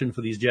appreciation for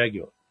these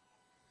Jaguars.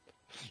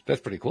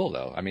 That's pretty cool,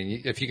 though. I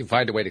mean, if you can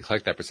find a way to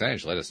collect that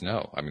percentage, let us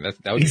know. I mean,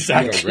 that would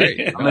Exactly. be so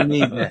great. I'm going to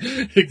need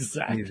that.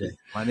 Exactly. I need that.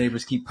 My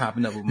neighbors keep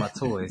popping up with my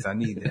toys. I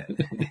need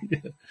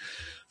that.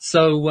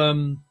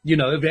 So,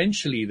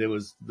 eventually there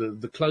was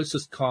the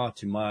closest car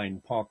to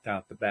mine parked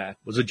out the back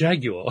was a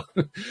Jaguar.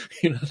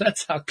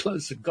 That's how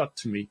close it got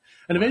to me.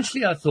 And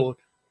eventually I thought,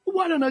 well,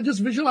 why don't I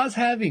just visualize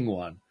having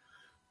one?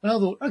 And I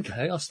thought,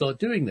 okay, I'll start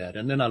doing that.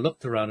 And then I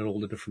looked around at all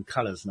the different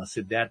colors, and I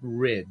said, that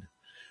red,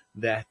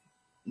 that,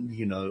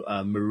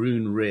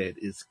 maroon red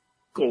is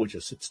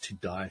gorgeous. It's to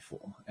die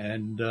for.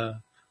 And,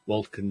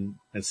 Walt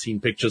has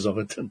seen pictures of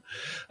it. And,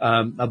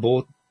 I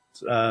bought,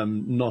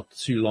 not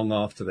too long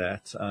after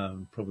that,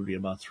 probably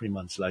about 3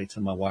 months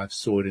later, my wife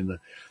saw it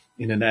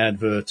in an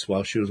advert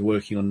while she was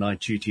working on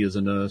night duty as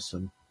a nurse,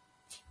 and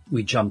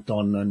we jumped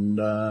on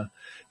and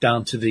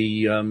down to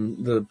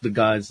the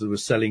guys that were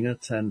selling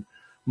it, and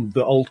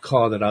the old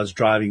car that I was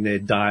driving there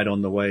died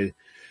on the way.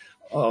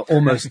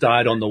 Almost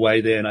died on the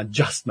way there, and I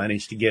just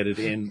managed to get it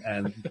in,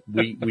 and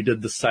we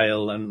did the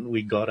sale, and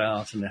we got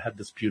out, and it had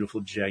this beautiful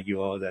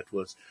Jaguar that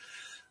was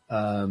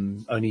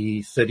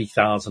only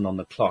 30,000 on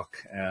the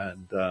clock,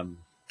 and a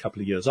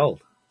couple of years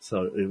old.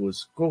 So it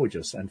was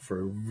gorgeous, and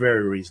for a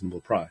very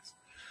reasonable price.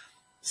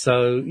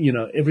 So,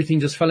 everything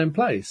just fell in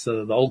place.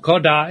 So the old car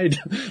died.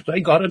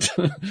 They got it.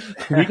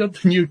 We got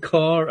the new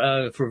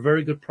car, for a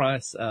very good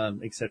price,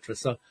 etc.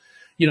 So,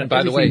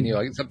 By the way,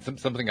 everything-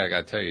 something I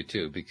got to tell you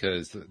too,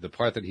 because the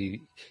part that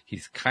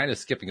he's kind of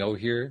skipping over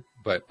here,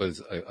 but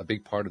was a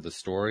big part of the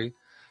story,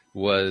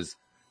 was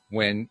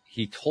when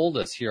he told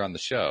us here on the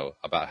show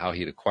about how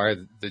he'd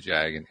acquired the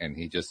Jag, and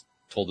he just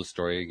told the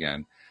story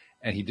again,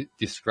 and he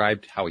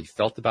described how he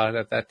felt about it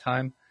at that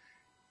time.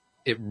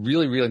 It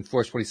really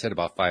reinforced what he said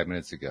about 5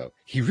 minutes ago.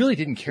 He really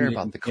didn't care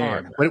about the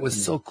car, but it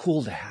was so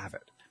cool to have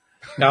it.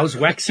 I was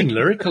waxing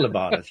lyrical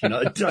about it.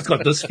 It's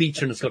got this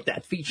feature and it's got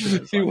that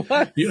feature.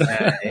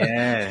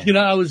 Yeah.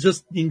 I was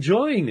just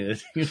enjoying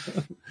it.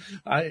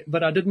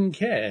 But I didn't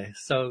care.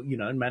 So,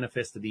 it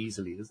manifested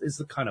easily. Is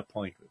the kind of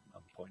point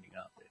I'm pointing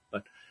out there.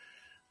 But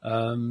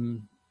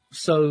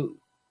so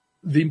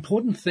the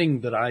important thing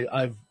that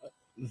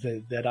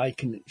that I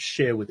can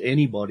share with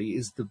anybody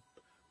is the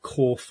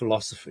core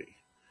philosophy.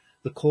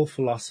 The core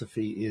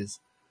philosophy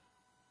is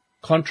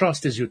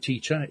contrast is your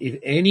teacher. If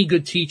any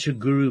good teacher,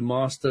 guru,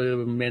 master,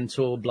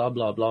 mentor, blah,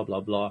 blah, blah,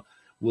 blah, blah,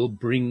 will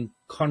bring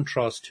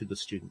contrast to the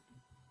student.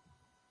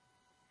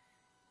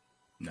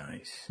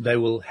 Nice. They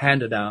will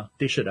hand it out,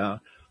 dish it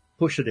out,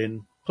 push it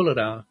in, pull it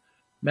out,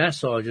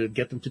 massage it,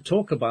 get them to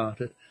talk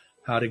about it,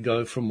 how to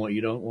go from what you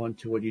don't want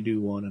to what you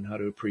do want, and how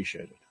to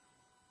appreciate it.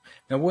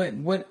 Now,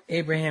 what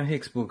Abraham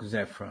Hicks book is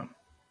that from?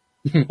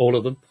 All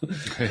of them.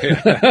 Pretty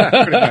much.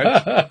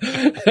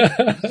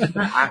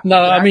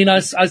 No, I mean, I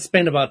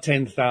spent about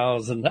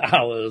 10,000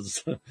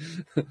 hours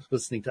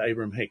listening to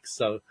Abraham Hicks.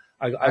 So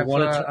I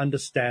wanted to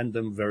understand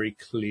them very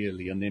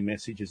clearly, and their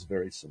message is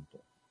very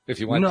simple. If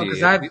you want I've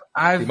the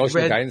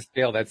emotional read guidance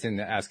scale, that's in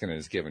the Ask and It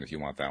Is Given if you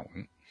want that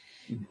one.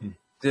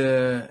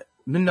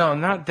 no,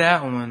 not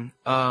that one.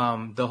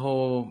 The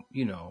whole,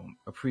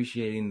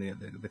 appreciating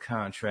the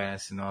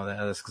contrast and all that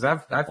other. Because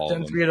I've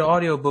done 3 of the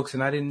audiobooks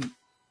and I didn't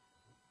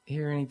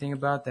hear anything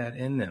about that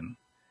in them.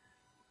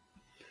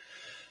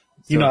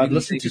 So I've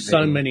listened to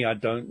so many, I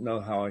don't know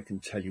how I can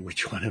tell you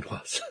which one it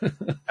was.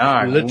 All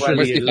right,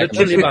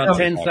 literally about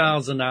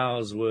 10,000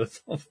 hours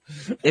worth of.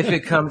 If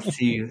it comes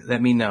to you,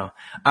 let me know.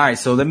 All right,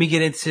 so let me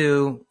get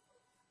into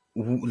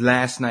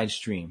last night's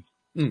stream.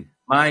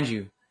 Mind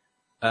you,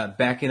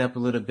 backing up a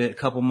little bit, a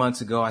couple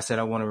months ago, I said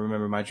I want to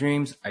remember my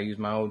dreams. I used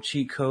my old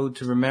cheat code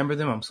to remember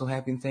them. I'm so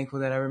happy and thankful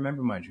that I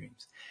remember my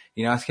dreams.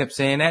 I kept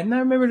saying that, and I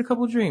remembered a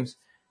couple of dreams.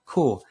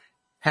 Cool.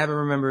 Haven't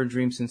remembered a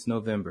dream since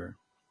November.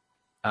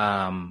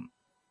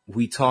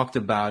 We talked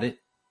about it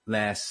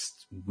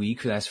last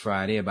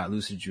Friday, about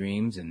lucid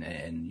dreams and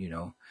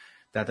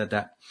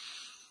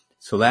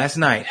So last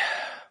night,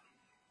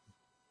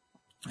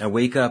 I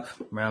wake up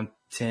around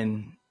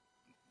 10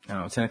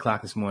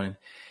 o'clock this morning,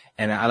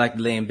 and I like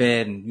to lay in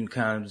bed and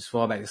kind of just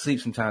fall back to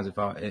sleep sometimes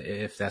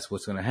if that's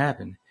what's going to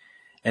happen.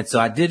 And so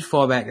I did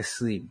fall back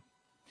asleep,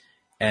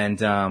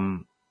 and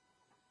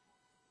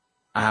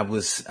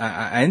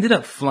I ended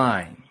up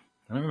flying.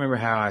 I don't remember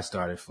how I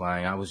started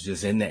flying. I was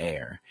just in the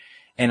air.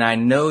 And I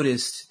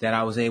noticed that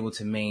I was able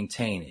to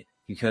maintain it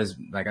because,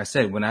 like I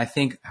said, when I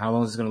think how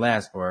long is this going to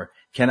last, or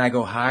can I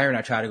go higher, and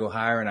I try to go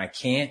higher and I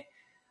can't,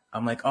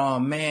 I'm like, oh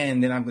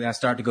man, then I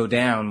start to go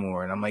down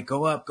more, and I'm like,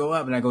 go up,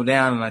 and I go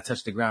down and I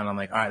touch the ground. I'm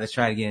like, all right, let's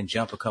try it again,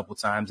 jump a couple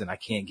times, and I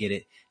can't get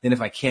it. Then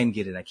if I can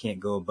get it, I can't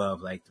go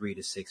above like 3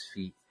 to 6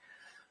 feet.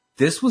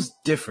 This was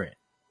different.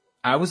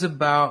 I was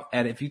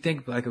if you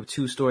think like a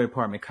 2-story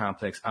apartment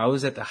complex, I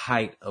was at the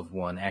height of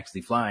one,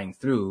 actually flying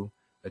through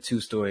a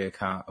 2-story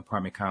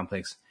apartment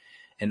complex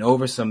and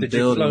over some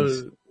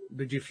buildings.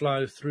 Did you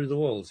fly through the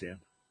walls yet?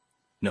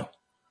 No.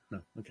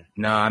 Okay.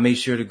 No, I made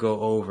sure to go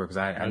over because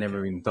I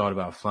never even thought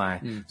about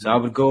flying. Mm-hmm. So I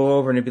would go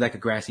over and it'd be like a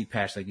grassy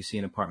patch like you see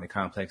in apartment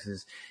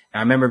complexes. And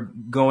I remember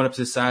going up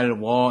to the side of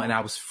the wall and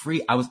I was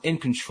free. I was in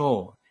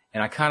control.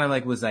 And I kind of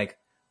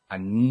I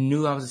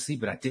knew I was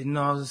asleep, but I didn't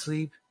know I was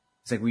asleep.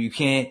 It's like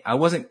where I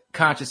wasn't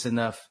conscious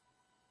enough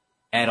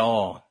at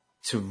all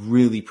to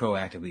really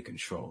proactively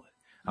control it.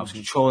 I was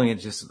controlling it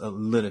just a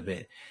little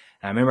bit.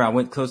 And I remember I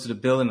went close to the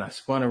building and I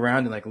spun around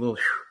and like a little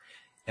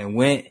and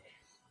went.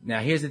 Now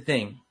here's the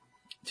thing.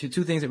 Two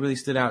things that really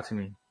stood out to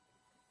me.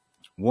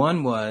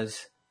 One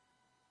was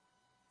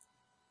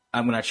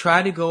when I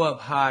tried to go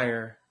up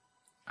higher,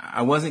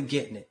 I wasn't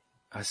getting it.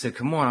 I said,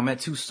 come on, I'm at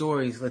 2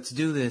 stories. Let's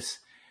do this.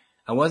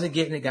 I wasn't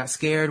getting it, got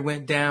scared,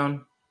 went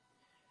down.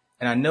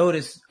 And I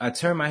noticed, I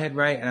turned my head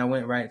right and I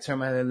went right, turned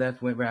my head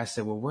left, went right. I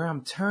said, well, where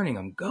I'm turning,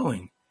 I'm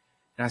going.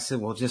 And I said,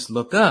 well, just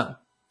look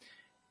up.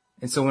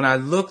 And so when I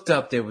looked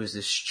up, there was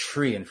this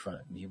tree in front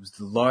of me. It was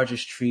the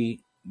largest tree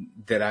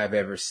that I've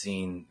ever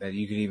seen that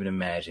you could even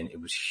imagine. It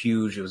was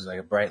huge. It was like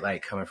a bright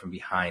light coming from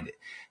behind it.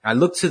 I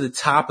looked to the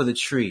top of the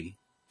tree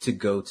to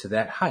go to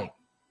that height,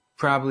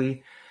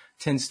 probably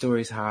 10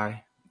 stories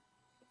high,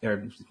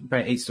 or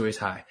probably 8 stories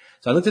high.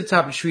 So I looked at the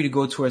top of the tree to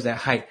go towards that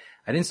height.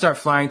 I didn't start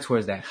flying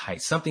towards that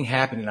height. Something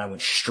happened and I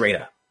went straight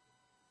up.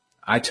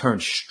 I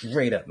turned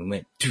straight up and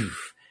went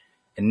doof.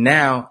 And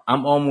now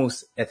I'm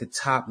almost at the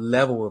top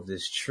level of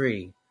this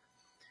tree.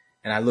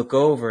 And I look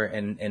over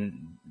and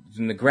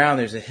from the ground,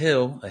 there's a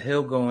hill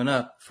going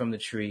up from the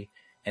tree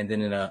and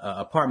then an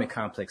apartment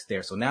complex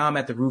there. So now I'm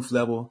at the roof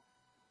level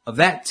of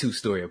that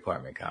 2-story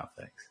apartment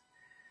complex.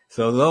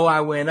 So though I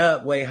went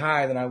up way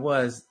higher than I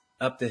was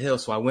up the hill,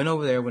 so I went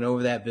over there, went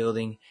over that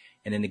building,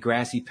 and in the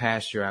grassy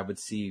pasture, I would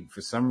see,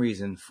 for some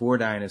reason, 4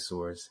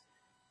 dinosaurs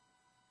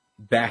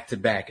back to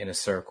back in a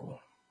circle,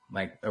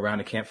 like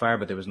around a campfire,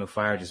 but there was no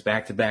fire, just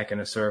back to back in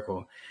a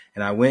circle.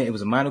 And I went, it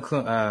was a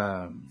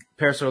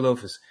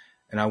Parasaurolophus,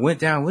 and I went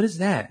down, what is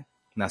that?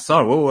 And I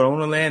saw, whoa, I don't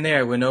want to land there.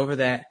 I went over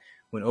that,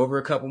 went over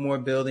a couple more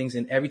buildings,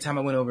 and every time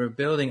I went over a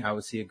building, I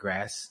would see a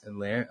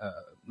layer,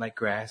 like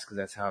grass, because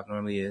that's how it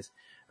normally is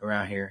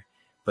around here.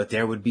 But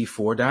there would be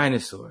 4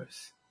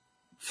 dinosaurs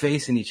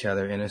facing each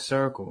other in a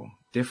circle,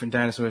 different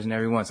dinosaurs in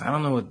every one. So I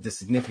don't know what the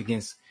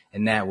significance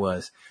in that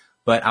was,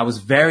 but I was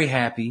very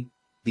happy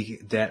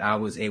that I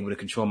was able to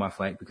control my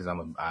flight, because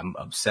I'm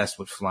obsessed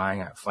with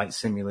flying. I have flight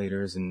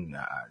simulators, and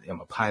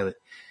I'm a pilot.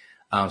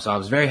 So I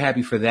was very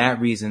happy for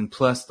that reason.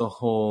 Plus the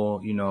whole,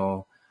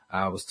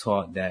 I was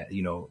taught that,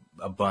 your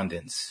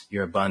abundance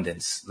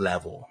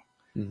level,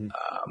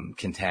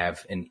 can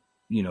have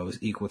is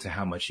equal to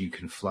how much you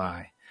can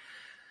fly.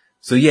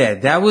 So yeah,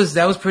 that was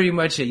pretty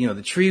much it.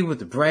 The tree with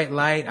the bright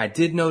light. I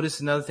did notice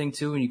another thing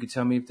too, and you can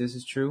tell me if this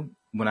is true.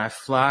 When I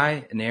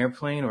fly an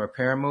airplane or a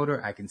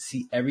paramotor, I can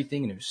see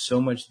everything, and there's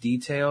so much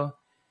detail.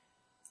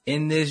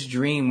 In this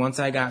dream, once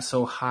I got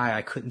so high,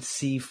 I couldn't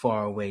see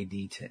far away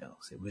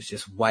details. It was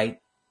just white,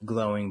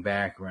 glowing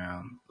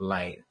background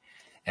light.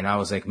 And I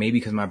was like, maybe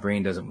because my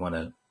brain doesn't want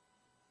to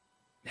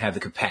have the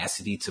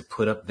capacity to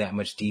put up that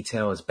much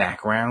detail as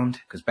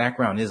background, because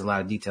background is a lot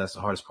of detail. That's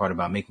the hardest part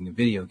about making a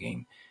video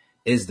game,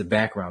 is the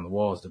background, the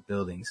walls, the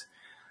buildings.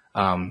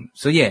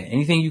 So yeah,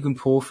 anything you can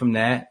pull from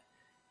that,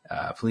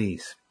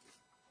 please.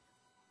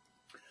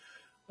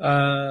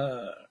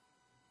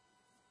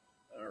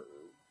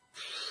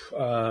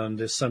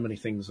 There's so many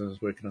things I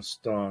was working to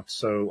start.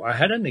 So I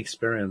had an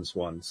experience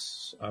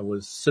once. I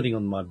was sitting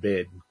on my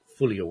bed,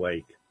 fully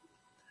awake,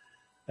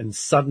 and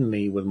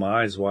suddenly, with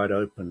my eyes wide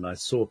open, I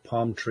saw a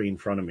palm tree in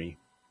front of me,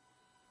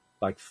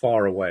 like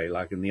far away,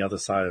 like on the other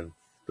side of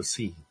the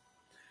sea.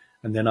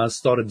 And then I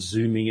started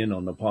zooming in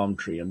on the palm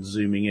tree and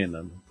zooming in,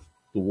 and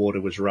the water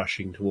was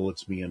rushing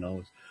towards me, and I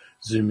was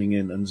zooming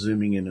in and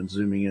zooming in and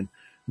zooming in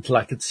until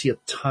I could see a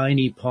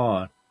tiny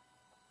part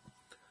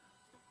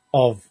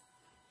of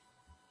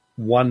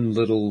one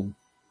little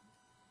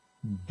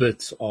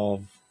bit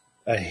of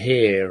a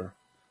hair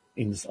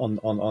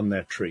on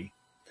that tree.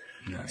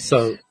 Nice.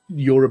 So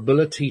your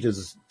ability to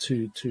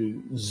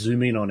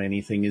zoom in on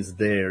anything is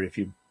there if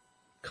you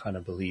kind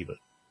of believe it.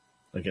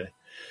 Okay.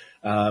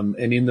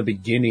 And in the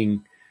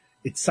beginning,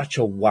 it's such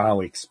a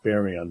wow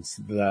experience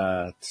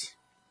that,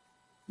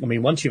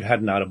 once you've had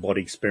an out of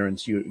body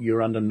experience,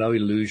 you're under no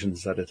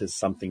illusions that it is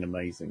something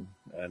amazing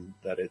and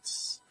that it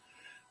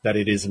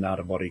is an out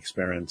of body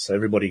experience. So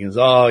everybody goes,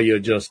 oh, you're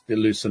just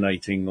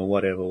hallucinating or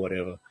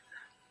whatever.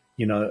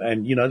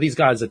 These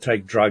guys that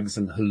take drugs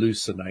and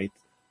hallucinate,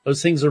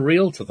 those things are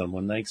real to them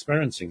when they're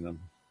experiencing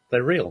them.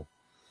 They're real.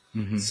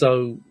 Mm-hmm.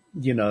 So,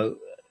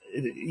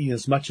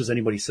 as much as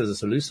anybody says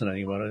it's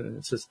hallucinating about it,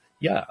 it says,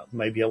 yeah,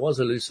 maybe I was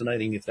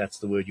hallucinating, if that's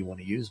the word you want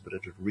to use, but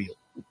it's real.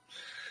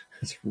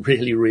 It's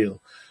really real.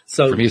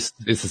 So for me, it's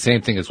the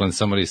same thing as when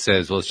somebody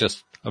says, well, it's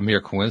just a mere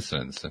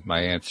coincidence. And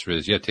my answer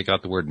is, yeah, take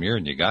out the word mere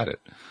and you got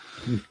it.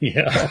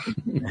 Yeah.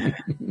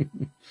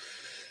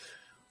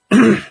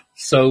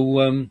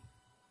 So,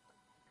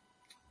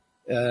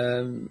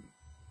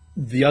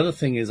 the other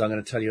thing is, I'm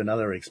going to tell you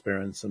another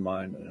experience of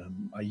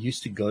mine. I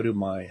used to go to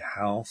my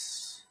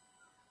house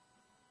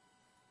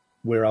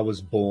where I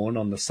was born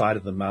on the side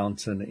of the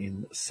mountain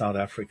in South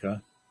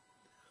Africa.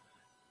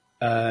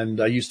 And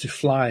I used to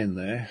fly in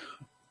there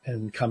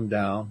and come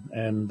down.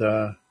 And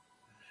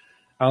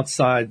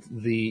outside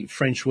the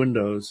French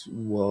windows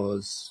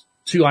was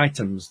 2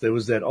 items. There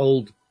was that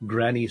old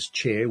granny's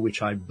chair,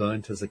 which I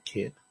burnt as a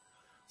kid.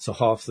 So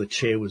half the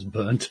chair was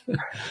burnt.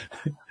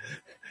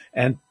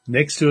 And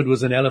next to it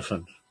was an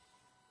elephant.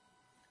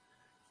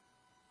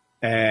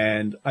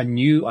 And I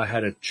knew I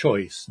had a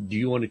choice. Do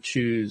you want to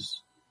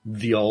choose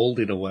the old,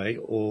 in a way,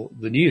 or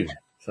the new?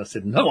 So I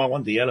said, no, I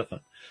want the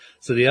elephant.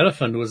 So the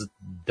elephant was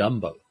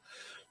Dumbo.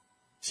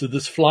 So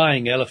this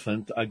flying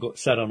elephant, I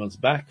sat on its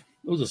back.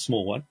 It was a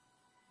small one.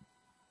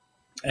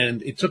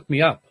 And it took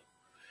me up.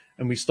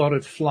 And we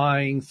started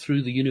flying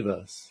through the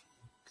universe,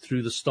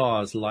 through the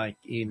stars, like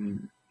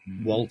in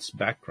Walt's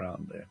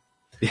background there.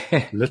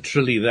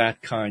 Literally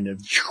that kind of,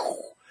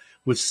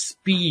 with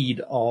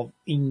speed of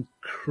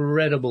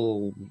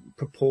incredible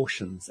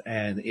proportions,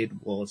 and it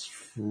was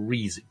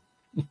freezing.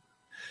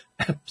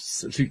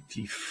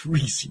 Absolutely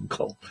freezing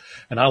cold.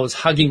 And I was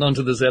hugging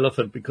onto this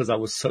elephant because I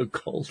was so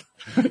cold.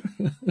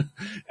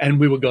 And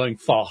we were going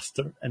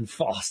faster and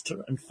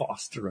faster and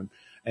faster.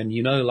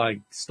 And like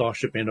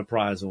Starship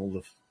Enterprise, all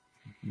the,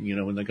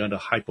 when they're going to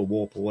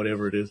hyperwarp or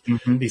whatever it is,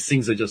 these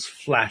things are just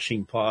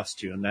flashing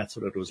past you. And that's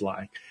what it was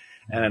like.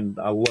 And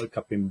I woke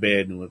up in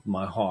bed and with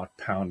my heart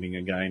pounding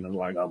again and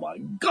like, oh my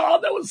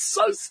God, that was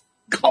so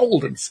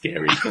cold and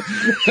scary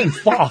and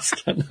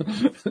fast and,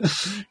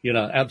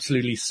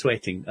 absolutely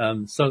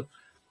sweating. So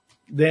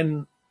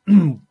then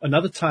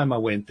another time I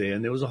went there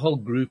and there was a whole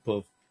group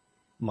of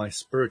my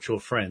spiritual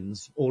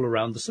friends all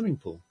around the swimming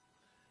pool.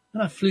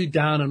 And I flew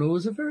down, and it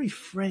was a very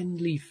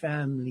friendly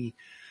family,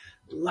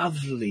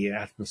 lovely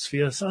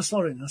atmosphere. So I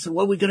said,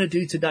 what are we going to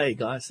do today,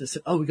 guys? They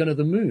said, we're going to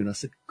the moon. I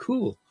said,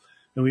 cool.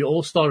 And we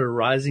all started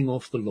rising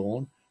off the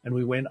lawn, and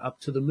we went up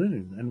to the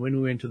moon. And when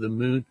we went to the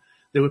moon,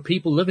 there were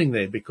people living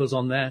there, because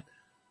on that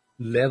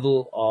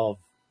level of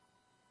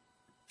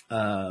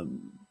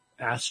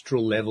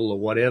astral level or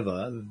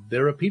whatever,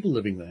 there are people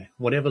living there.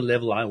 Whatever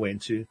level I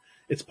went to,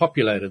 it's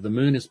populated. The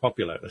moon is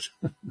populated.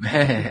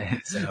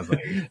 Sounds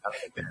like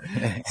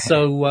that.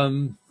 So,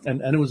 and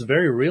it was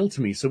very real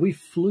to me. So we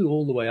flew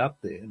all the way up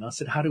there, and I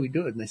said, how do we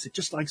do it? And they said,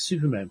 just like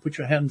Superman, put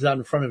your hands out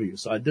in front of you.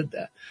 So I did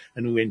that,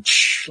 and we went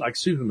like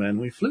Superman.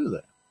 We flew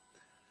there.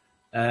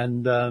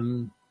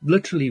 And,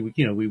 literally,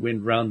 we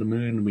went around the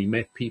moon, and we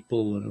met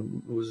people,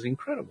 and it was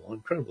incredible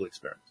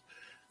experience.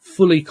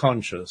 Fully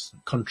conscious,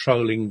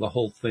 controlling the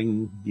whole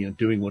thing,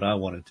 doing what I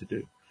wanted to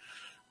do.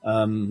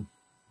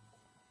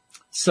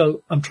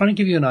 So I'm trying to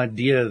give you an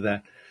idea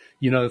that,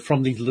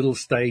 from these little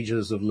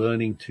stages of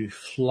learning to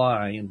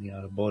fly in the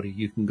outer body,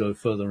 you can go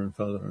further and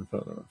further and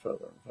further and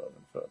further and further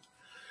and further,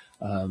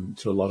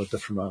 to a lot of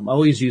different, I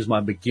always use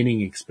my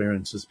beginning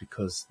experiences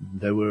because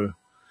they're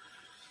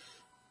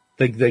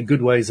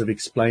good ways of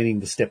explaining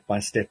the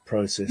step-by-step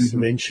process. Mm-hmm.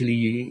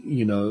 Eventually,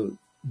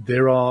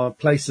 there are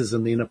places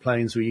in the inner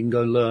planes where you can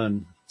go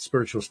learn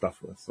spiritual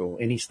stuff with, or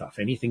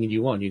anything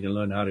you want. You can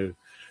learn how to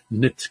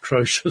knit,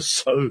 crochet,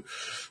 sew,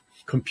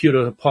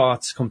 computer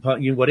parts,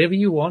 whatever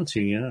you want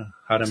to,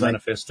 how to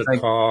manifest a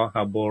car,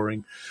 how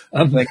boring.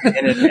 Like the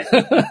internet.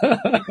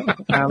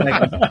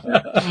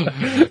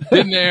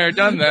 Been there,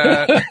 done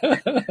that.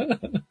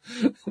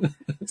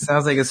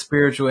 Sounds like a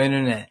spiritual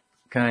internet,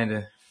 kind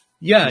of.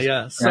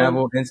 Yeah.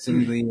 Travel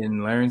instantly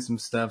and learn some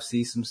stuff,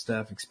 see some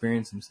stuff,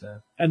 experience some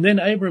stuff. And then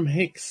Abraham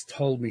Hicks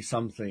told me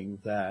something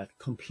that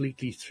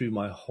completely threw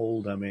my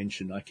whole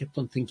dimension. I kept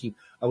on thinking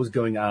I was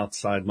going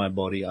outside my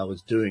body. I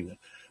was doing it.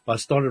 But I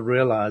started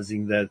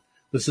realizing that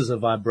this is a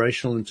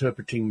vibrational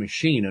interpreting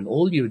machine, and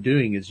all you're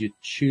doing is you're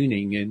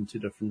tuning into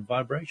different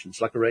vibrations,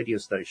 like a radio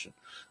station.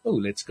 Oh,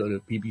 let's go to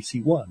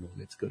BBC One, or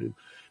let's go to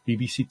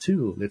BBC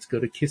Two, or let's go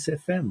to Kiss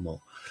FM, or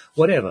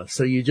whatever.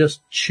 So you're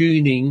just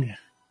tuning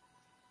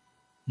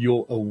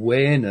your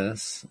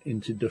awareness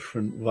into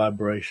different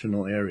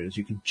vibrational areas.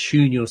 You can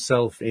tune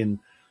yourself in,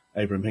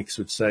 Abraham Hicks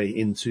would say,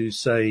 into,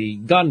 say,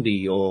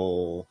 Gandhi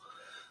or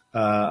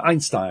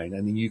Einstein,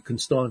 and then you can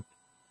start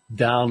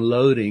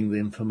downloading the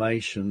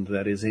information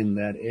that is in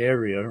that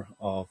area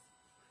of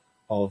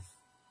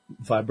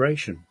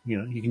vibration.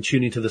 You can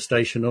tune into the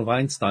station of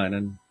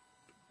Einstein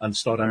and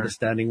start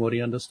understanding what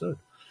he understood.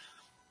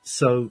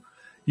 So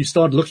you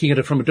start looking at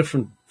it from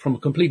a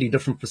completely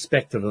different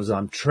perspective, as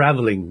I'm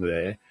traveling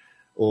there,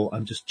 or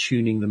I'm just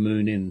tuning the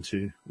moon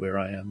into where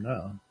I am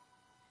now.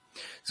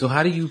 So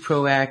how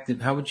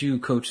would you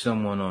coach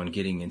someone on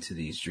getting into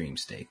these dream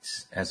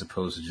states as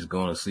opposed to just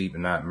going to sleep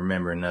and not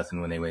remembering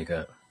nothing when they wake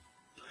up?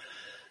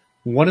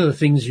 One of the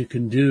things you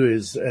can do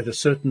is at a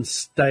certain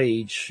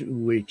stage,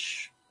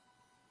 which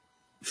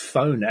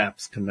phone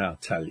apps can now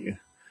tell you,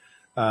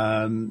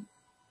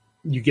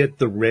 you get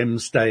the REM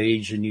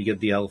stage and you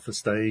get the alpha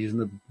stage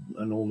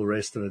and all the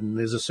rest of it. And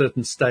there's a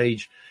certain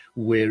stage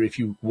where if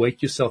you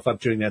wake yourself up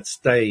during that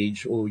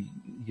stage, or,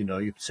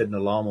 you set an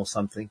alarm or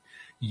something,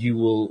 you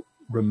will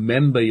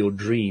remember your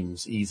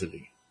dreams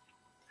easily.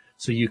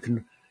 So you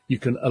can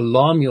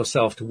alarm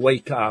yourself to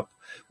wake up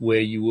where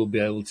you will be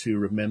able to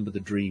remember the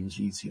dreams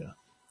easier.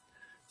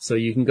 So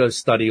you can go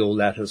study all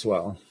that as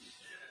well.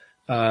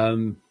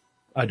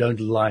 I don't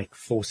like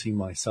forcing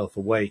myself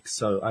awake.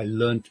 So I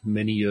learned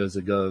many years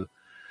ago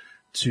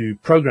to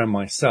program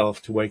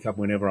myself to wake up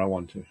whenever I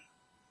want to.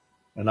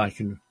 And I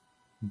can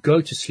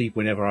go to sleep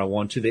whenever I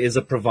want to. There is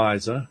a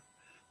provisor.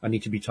 I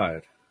need to be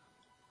tired.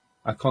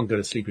 I can't go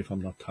to sleep if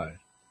I'm not tired.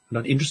 I'm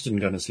not interested in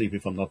going to sleep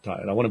if I'm not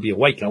tired. I want to be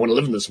awake. I want to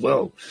live in this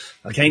world.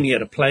 I came here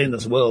to play in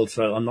this world,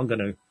 so I'm not going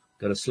to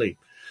go to sleep.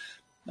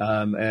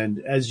 And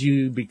as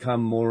you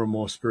become more and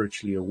more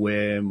spiritually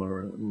aware,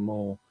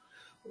 more,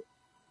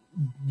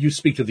 you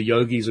speak to the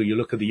yogis or you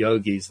look at the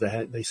yogis,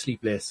 they sleep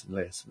less and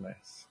less and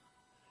less,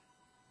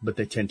 but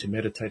they tend to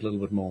meditate a little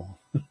bit more.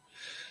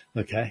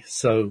 Okay.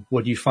 So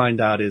what you find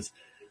out is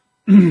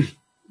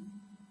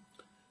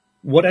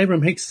what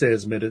Abraham Hicks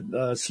says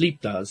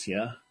sleep does.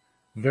 Yeah.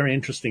 Very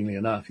interestingly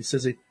enough, he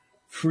says it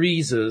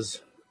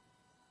freezes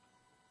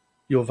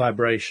your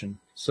vibration.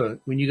 So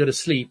when you go to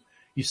sleep,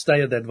 you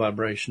stay at that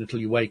vibration until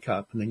you wake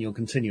up, and then you'll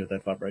continue at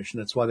that vibration.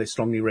 That's why they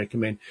strongly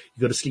recommend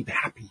you go to sleep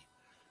happy.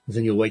 And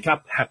then you'll wake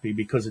up happy,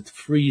 because it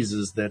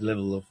freezes that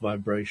level of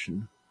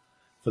vibration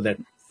for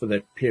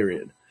that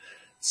period.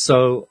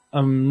 So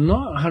I'm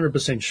not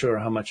 100% sure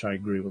how much I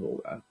agree with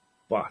all that,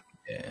 but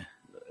yeah,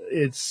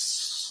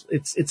 it's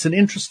an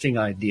interesting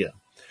idea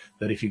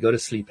that if you go to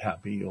sleep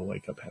happy, you'll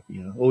wake up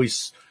happy.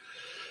 Always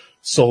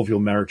solve your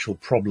marital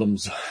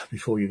problems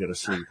before you go to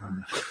sleep.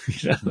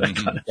 You know, that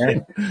kind of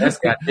thing. That's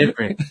got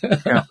different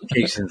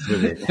complications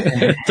with it.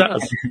 It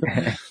does.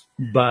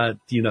 But,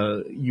 you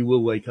know, you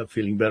will wake up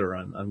feeling better,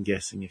 I'm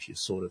guessing, if you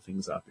sorted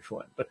things out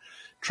beforehand. But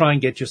try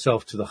and get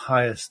yourself to the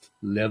highest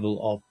level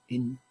of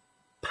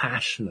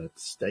passionate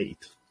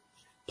state,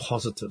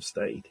 positive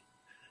state,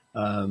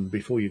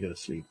 before you go to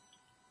sleep.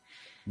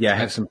 Yeah, I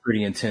have some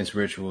pretty intense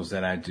rituals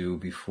that I do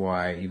before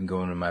I even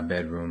go into my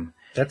bedroom.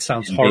 That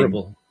sounds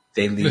horrible.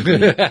 They leave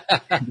me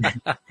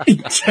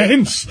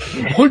intense.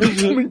 What is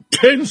so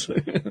intense?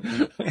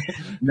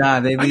 Nah,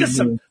 they I got leave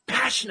some me.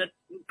 passionate,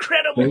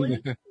 incredible.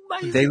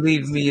 They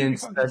leave me in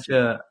such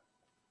a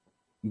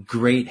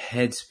great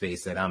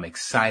headspace that I'm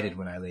excited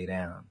when I lay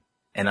down,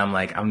 and I'm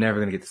like, I'm never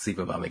gonna get to sleep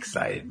if I'm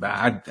excited.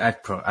 But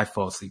I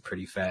fall asleep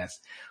pretty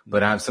fast.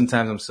 But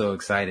sometimes I'm so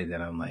excited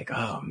that I'm like,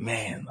 oh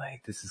man,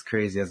 like this is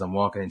crazy. As I'm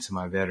walking into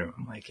my bedroom,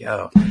 I'm like,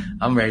 yo,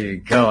 I'm ready to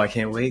go. I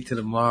can't wait till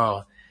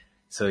tomorrow.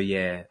 So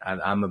yeah,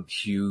 I'm a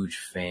huge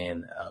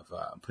fan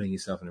of putting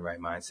yourself in the right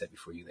mindset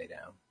before you lay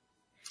down.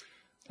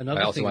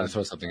 I also want to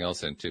throw something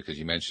else in too, because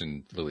you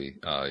mentioned, Louis,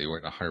 you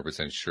weren't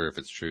 100% sure if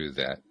it's true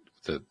that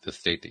the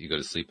state that you go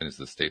to sleep in is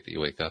the state that you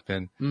wake up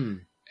in.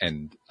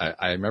 And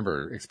I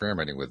remember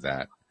experimenting with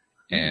that.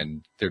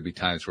 And there'd be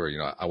times where, you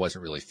know, I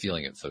wasn't really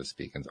feeling it, so to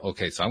speak. And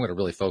okay, so I'm going to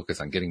really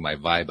focus on getting my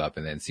vibe up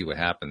and then see what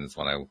happens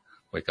when I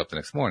wake up the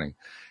next morning.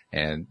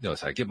 And, you know,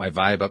 so I get my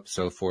vibe up,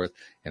 so forth.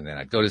 And then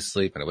I'd go to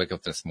sleep and I wake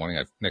up next morning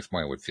I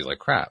would feel like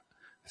crap.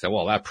 I said,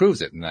 well, that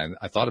proves it. And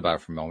I thought about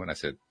it for a moment. I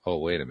said, oh,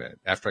 wait a minute.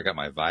 After I got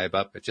my vibe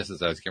up, just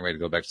as I was getting ready to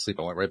go back to sleep,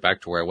 I went right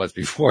back to where I was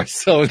before.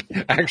 So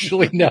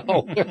actually,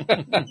 no.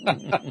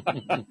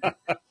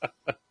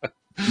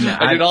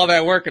 I did all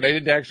that work and I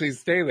didn't actually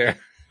stay there.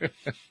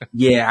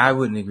 Yeah, I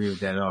wouldn't agree with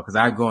that at all, because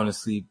I've gone to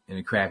sleep in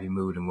a crappy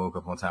mood and woke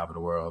up on top of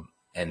the world,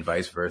 and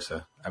vice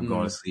versa. I've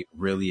gone to sleep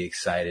really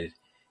excited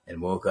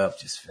and woke up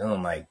just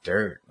feeling like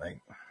dirt.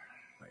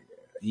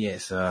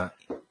 Yes, I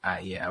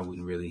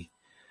wouldn't really.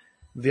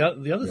 The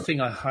other thing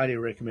I highly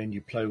recommend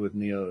you play with,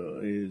 Neo,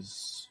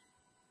 is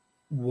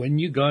when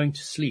you're going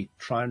to sleep,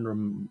 try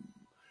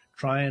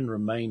and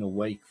remain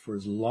awake for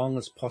as long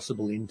as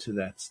possible into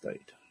that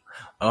state.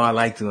 Oh, I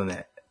like doing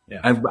that. Yeah.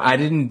 I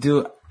didn't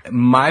do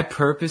my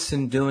purpose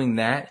in doing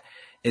that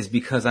is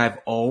because I've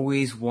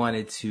always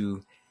wanted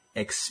to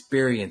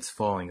experience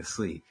falling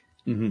asleep.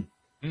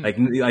 Mm-hmm. Like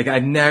I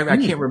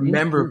can't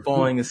remember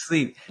falling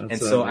asleep. That's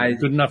and so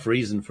good enough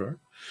reason for it.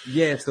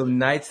 Yeah. So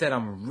nights that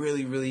I'm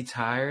really, really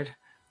tired,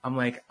 I'm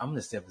like, I'm going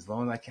to stay up as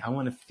long as I can. I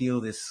want to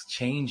feel this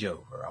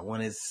changeover. I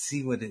want to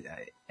see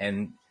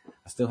and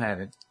I still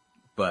haven't,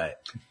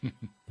 but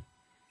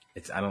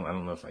I don't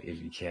know if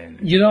you can.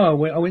 You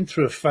know, I went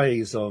through a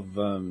phase of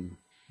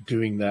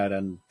doing that,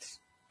 and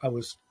I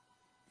was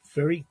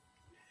very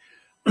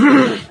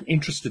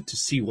interested to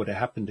see what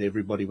happened to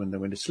everybody when they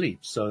went to sleep.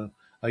 So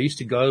I used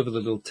to go over the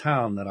little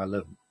town that I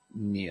live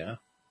near,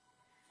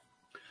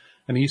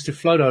 and I used to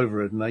float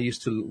over it, and I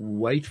used to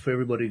wait for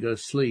everybody to go to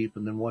sleep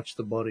and then watch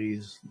the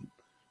bodies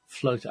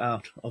float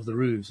out of the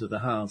roofs of the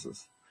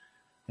houses.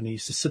 And I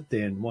used to sit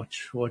there and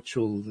watch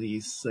all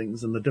these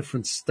things and the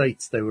different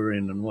states they were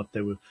in and what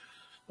they were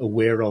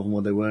aware of and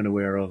what they weren't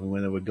aware of and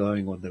where they were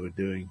going, what they were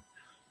doing.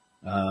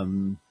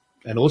 And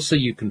also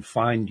you can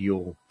find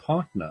your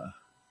partner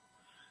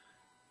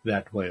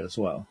that way as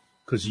well,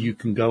 because you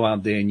can go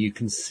out there and you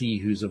can see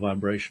who's a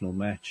vibrational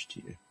match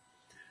to you.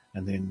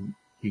 And then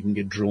you can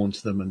get drawn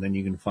to them, and then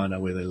you can find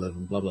out where they live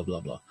and blah, blah, blah,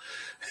 blah.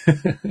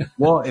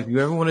 Well, if you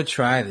ever want to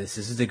try this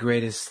is the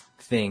greatest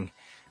thing.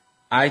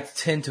 I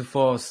tend to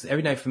fall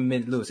every night from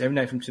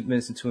 2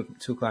 minutes to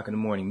 2 o'clock in the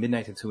morning,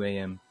 midnight to 2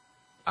 a.m.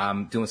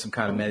 I'm doing some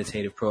kind of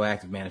meditative,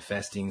 proactive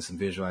manifesting, some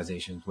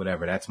visualizations,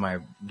 whatever. That's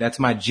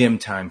my gym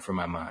time for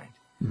my mind,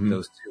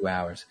 those 2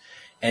 hours.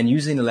 And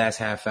usually in the last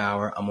half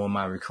hour, I'm on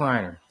my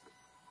recliner.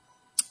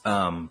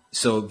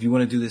 So if you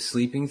want to do this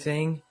sleeping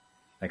thing,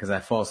 like, cause I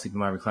fall asleep in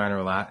my recliner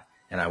a lot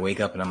and I wake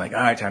up and I'm like, all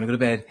right, time to go to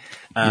bed.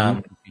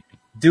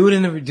 Do it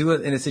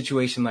in a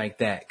situation like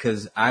that.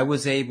 Cause I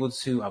was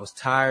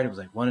tired. It was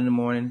like 1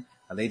 a.m.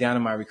 I lay down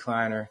in my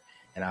recliner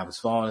and I was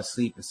falling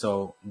asleep. And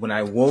so when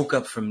I woke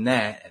up from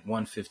that at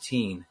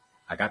 1:15,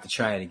 I got to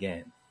try it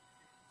again.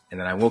 And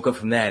then I woke up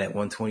from that at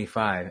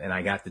 1:25 and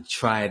I got to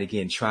try it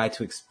again, try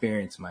to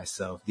experience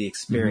the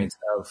experience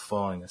of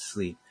falling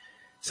asleep.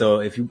 So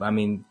if you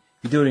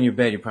do it in your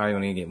bed, you're probably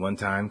only gonna get one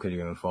time because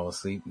you're gonna fall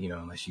asleep,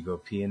 unless you go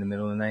pee in the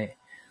middle of the night.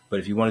 But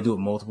if you want to do it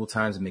multiple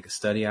times and make a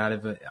study out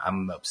of it,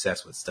 I'm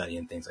obsessed with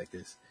studying things like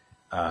this.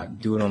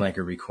 Do it on like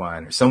a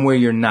recliner, somewhere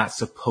you're not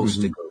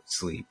supposed to go to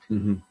sleep,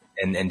 and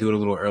do it a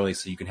little early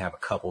so you can have a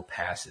couple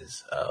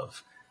passes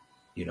of,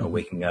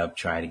 waking up,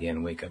 try it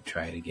again, wake up,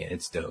 try it again.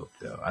 It's dope,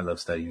 though. I love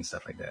studying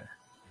stuff like that.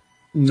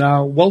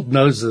 Now, Walt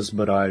knows this,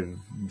 but I've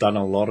done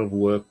a lot of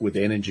work with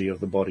energy of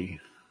the body.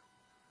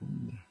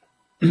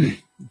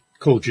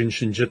 Called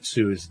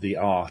Jinshinjutsu is the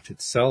art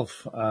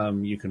itself.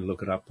 You can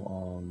look it up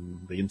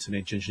on the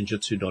internet,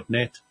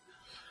 jinshinjutsu.net.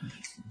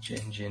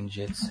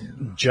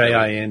 Jinshinjutsu.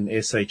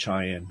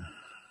 JINSHIN.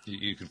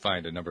 You can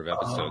find a number of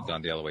episodes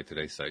on the LOA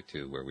Today site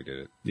too, where we did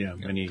it. Yeah,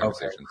 many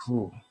Okay,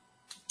 cool.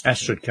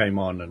 Astrid came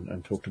on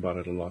and talked about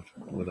it a lot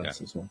with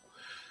us as well.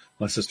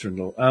 My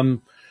sister-in-law.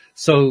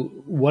 So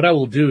what I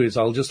will do is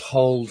I'll just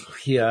hold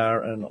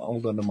here and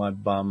hold under my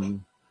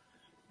bum.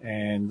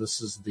 And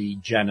this is the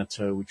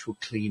janitor, which will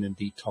clean and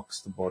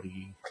detox the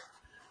body.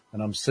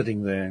 And I'm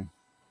sitting there,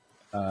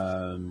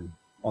 on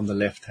the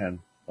left hand,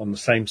 on the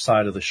same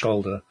side of the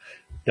shoulder,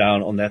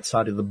 down on that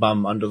side of the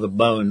bum, under the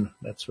bone.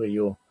 That's where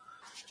you're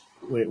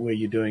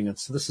doing it.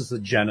 So this is the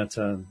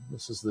janitor. And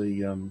this is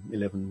the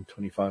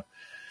 1125.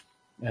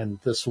 And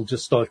this will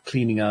just start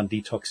cleaning out,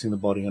 detoxing the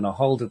body. And I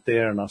hold it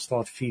there and I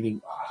start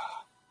feeling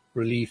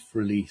relief,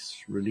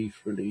 release,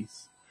 relief,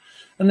 release.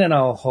 And then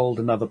I'll hold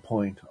another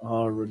point.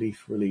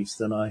 Relief, release.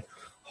 Then I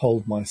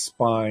hold my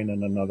spine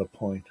and another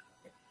point.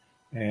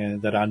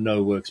 And that I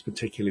know works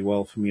particularly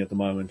well for me at the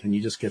moment. And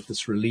you just get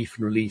this relief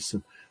and release,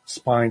 and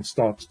spine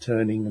starts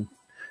turning and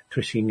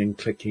twitching and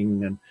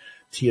clicking, and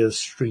tears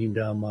stream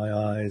down my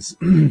eyes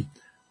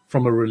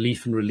from a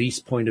relief and release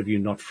point of view,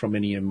 not from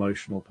any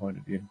emotional point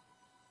of view.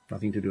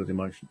 Nothing to do with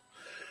emotion.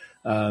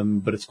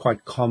 But it's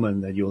quite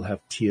common that you'll have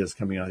tears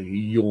coming out. You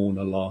yawn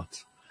a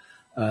lot.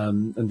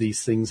 And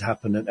these things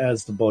happen, and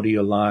as the body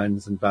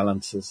aligns and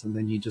balances, and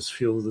then you just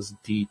feel this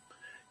deep,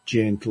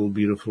 gentle,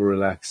 beautiful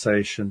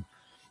relaxation.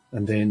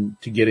 And then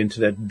to get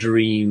into that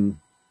dream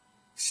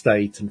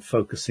state and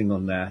focusing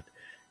on that,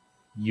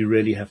 you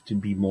really have to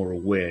be more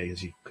aware,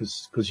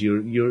 because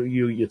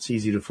it's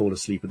easy to fall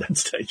asleep at that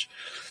stage.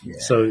 Yeah.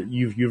 So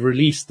you've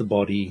released the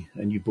body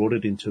and you brought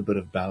it into a bit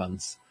of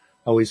balance.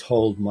 I always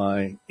hold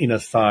my inner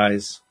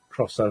thighs,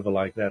 cross over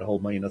like that,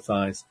 hold my inner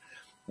thighs,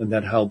 and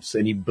that helps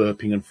any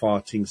burping and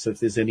farting. So if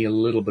there's a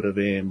little bit of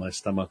air in my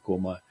stomach or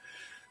my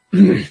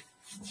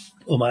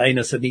or my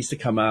anus that needs to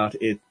come out,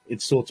 it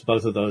sorts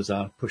both of those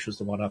out, pushes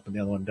the one up and the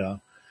other one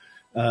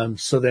down.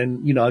 So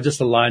then, I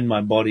just align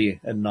my body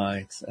at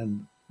night,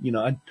 and,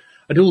 I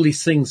do all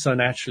these things so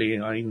naturally,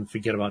 I even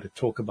forget about it,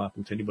 talk about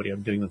them to anybody.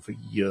 I'm doing them for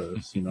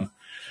years,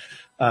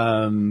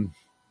 By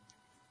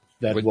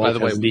the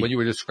way, when you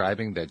were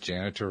describing that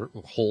janitor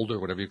holder,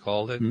 whatever you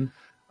called it,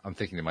 I'm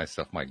thinking to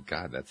myself, my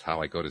God, that's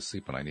how I go to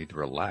sleep when I need to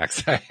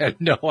relax. I had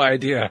no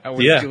idea I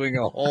was doing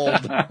a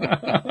hold.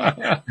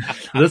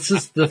 This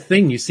is the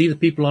thing. You see the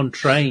people on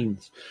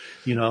trains,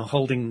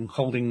 holding,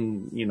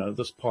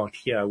 this part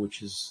here,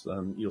 which is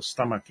your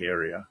stomach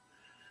area,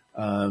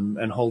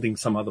 and holding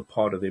some other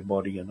part of their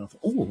body. And I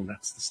thought,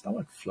 that's the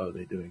stomach flow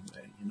they're doing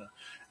there,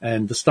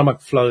 And the stomach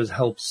flows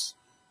helps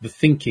the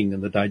thinking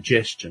and the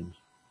digestion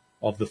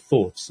of the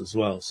thoughts as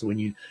well. So when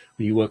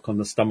you work on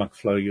the stomach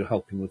flow, you're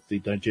helping with the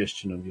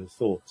digestion of your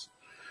thoughts,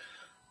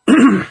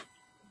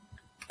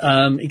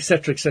 et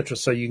cetera, et cetera.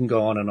 So you can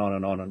go on and on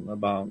and on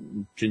about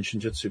Jin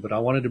Shin Jyutsu, but I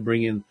wanted to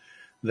bring in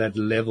that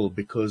level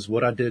because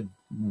what I did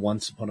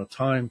once upon a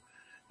time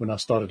when I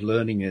started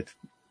learning it,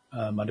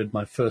 I did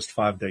my first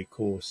 5-day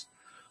course.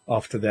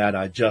 After that,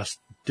 I just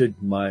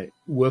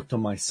worked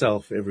on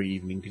myself every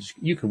evening, because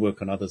you can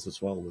work on others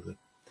as well with it.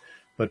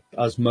 But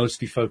I was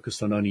mostly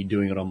focused on only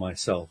doing it on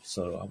myself.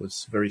 So I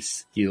was very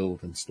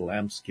skilled and still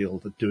am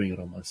skilled at doing it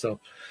on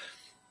myself.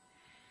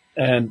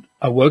 And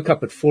I woke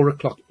up at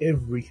 4:00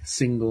 every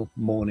single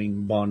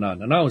morning, bar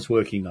none. And I was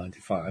working 9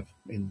 to 5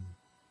 in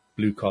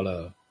blue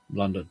collar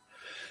London.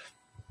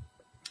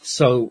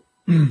 So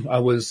I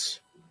was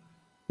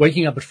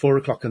waking up at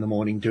 4:00 in the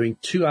morning, doing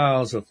 2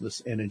 hours of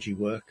this energy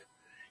work,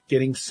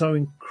 getting so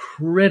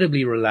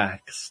incredibly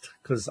relaxed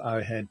because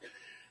I had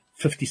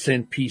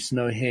 50-cent piece,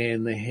 no hair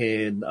in the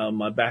head.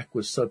 My back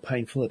was so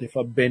painful that if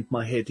I bent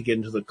my head to get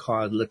into the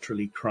car, I'd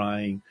literally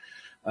crying.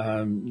 I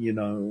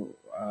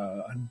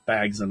had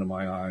bags under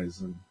my eyes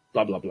and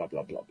blah, blah, blah,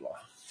 blah, blah, blah.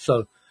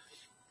 So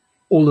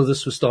all of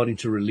this was starting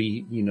to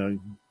relief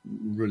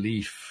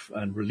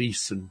and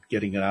release and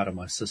getting it out of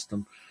my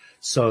system.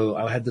 So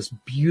I had this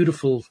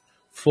beautiful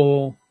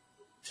 4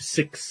 to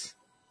 6.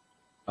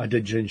 I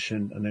did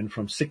Jinshin, and then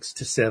from 6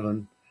 to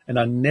 7, and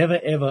I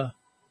never ever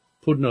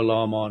put an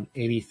alarm on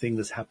anything.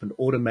 This happened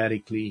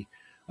automatically.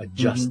 I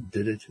just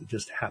did it. It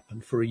just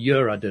happened. For a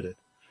year, I did it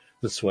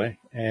this way.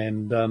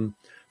 And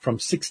from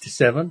 6 to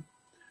 7,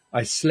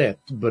 I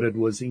slept, but it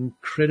was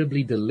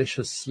incredibly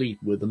delicious sleep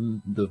where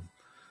the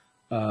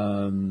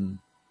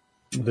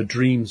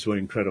dreams were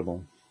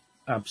incredible.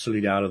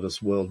 Absolutely out of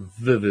this world.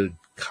 Vivid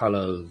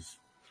colors,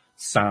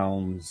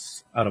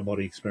 sounds,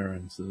 out-of-body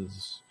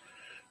experiences,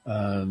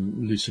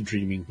 lucid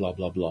dreaming, blah,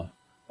 blah, blah.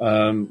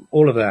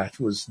 All of that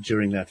was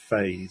during that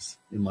phase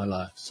in my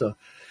life. So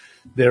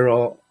there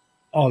are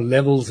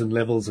levels and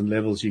levels and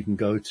levels you can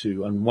go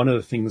to. And one of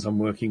the things I'm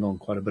working on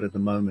quite a bit at the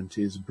moment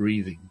is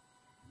breathing.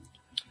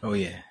 Oh,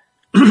 yeah.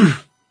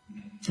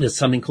 There's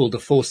something called the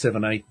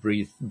 4-7-8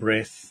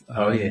 breath.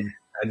 Oh, yeah.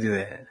 I do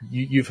that.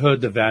 You've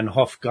heard the Van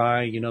Hoff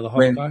guy, the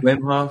Hoff guy?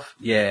 Wim Hof?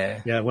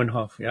 Yeah. Yeah, Wim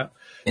Hof, yeah.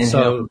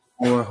 Inhale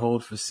for 4,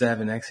 hold for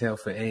 7, exhale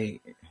for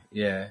 8.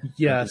 Yeah.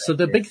 Yeah. So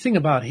the big thing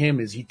about him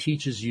is he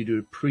teaches you to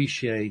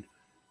appreciate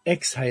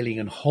exhaling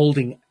and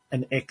holding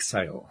an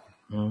exhale.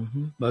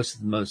 Mm-hmm.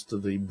 Most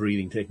of the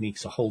breathing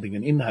techniques are holding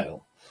an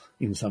inhale.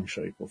 in some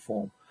shape or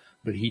form.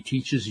 But he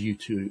teaches you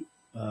to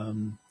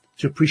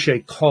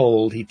appreciate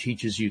cold. He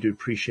teaches you to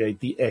appreciate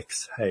the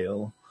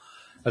exhale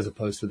as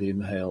opposed to the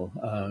inhale.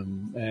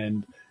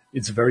 And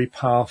it's very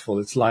powerful.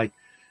 It's like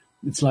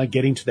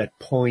getting to that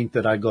point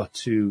that I got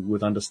to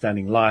with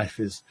understanding life,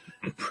 is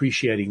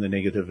appreciating the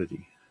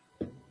negativity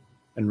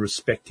and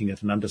respecting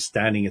it and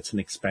understanding it's an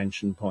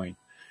expansion point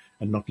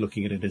and not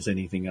looking at it as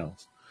anything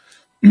else.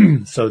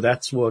 So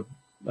that's what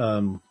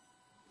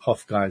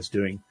Hofgai is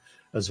doing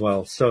as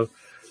well. So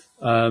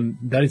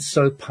that is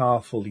so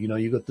powerful. You know,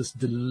 you've got this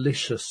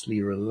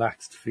deliciously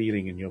relaxed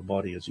feeling in your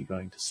body as you're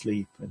going to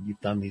sleep, and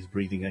you've done these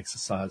breathing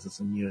exercises,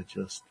 and you're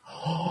just,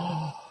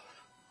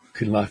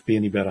 could life be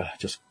any better?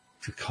 Just,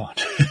 you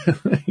can't.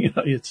 You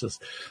know, it's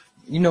just.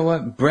 You know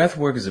what? Breath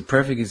work is a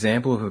perfect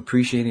example of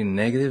appreciating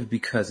the negative,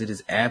 because it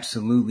is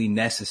absolutely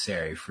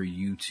necessary for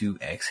you to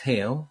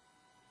exhale.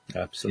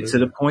 Absolutely. To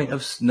the point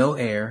of no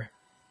air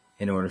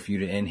in order for you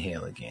to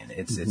inhale again.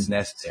 It's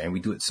necessary. And we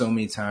do it so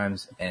many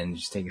times and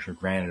just take it for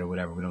granted or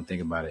whatever. We don't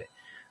think about it.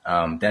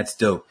 That's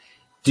dope.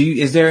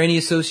 Is there any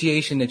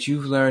association that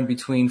you've learned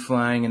between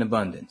flying and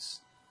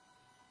abundance?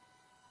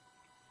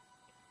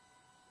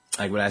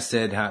 Like what I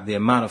said, how the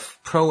amount of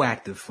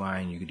proactive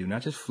flying you could do,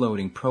 not just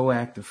floating,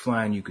 proactive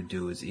flying you could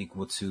do is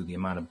equal to the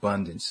amount of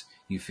abundance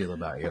you feel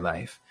about your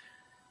life.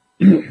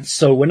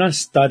 So when I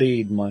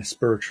studied my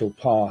spiritual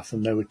path,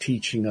 and they were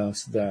teaching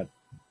us that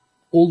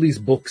all these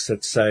books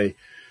that say,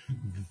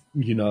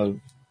 you know,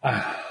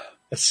 a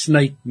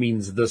snake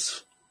means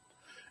this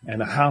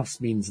and a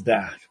house means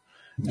that.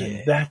 Yeah.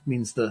 And that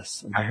means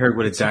this. I heard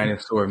what a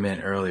dinosaur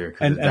meant earlier.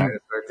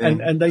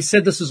 And they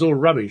said this is all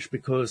rubbish,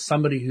 because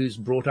somebody who's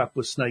brought up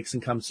with snakes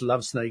and comes to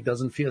love snake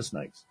doesn't fear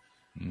snakes.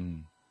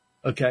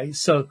 Okay.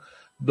 So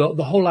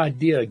the whole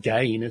idea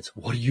again, it's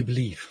what do you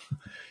believe?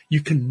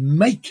 You can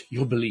make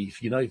your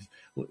belief, you know,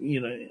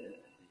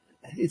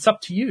 it's up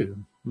to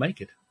you.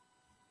 Make it.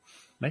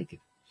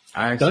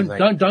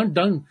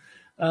 Don't.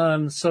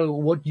 So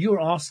what you're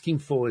asking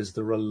for is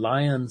the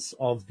reliance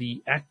of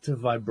the active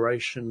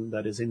vibration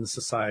that is in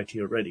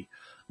society already.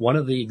 One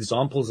of the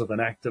examples of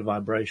an active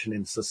vibration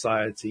in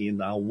society,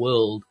 in our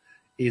world,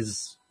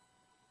 is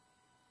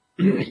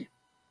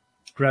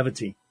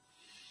gravity.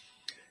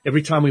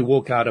 Every time we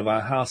walk out of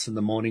our house in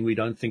the morning, we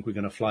don't think we're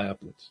going to fly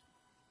upwards.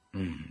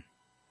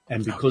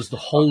 And because the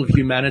whole of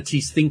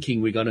humanity's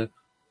thinking we're going to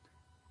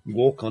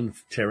walk on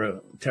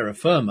terra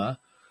firma,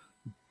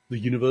 the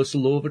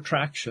universal law of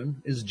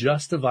attraction is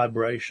just a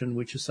vibration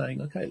which is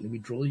saying, okay, let me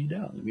draw you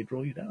down.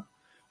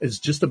 It's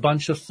just a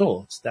bunch of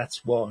thoughts.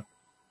 That's what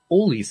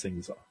all these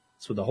things are.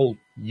 It's what the whole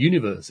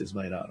universe is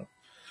made out of.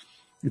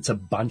 It's a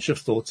bunch of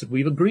thoughts that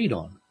we've agreed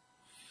on.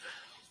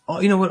 Oh,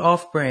 you know what?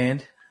 Off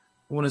brand.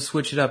 I want to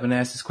switch it up and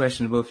ask this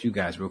question to both you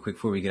guys real quick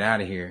before we get out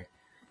of here.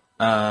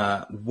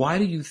 Why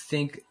do you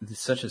think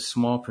such a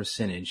small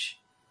percentage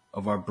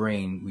of our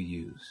brain we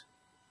use?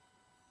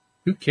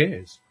 Who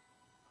cares?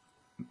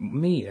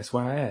 Me. That's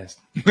why I asked.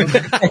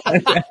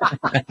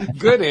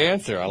 Good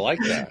answer. I like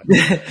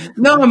that.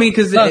 No, I mean,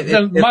 because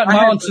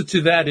my answer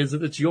to that is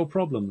that it's your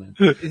problem then.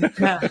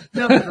 If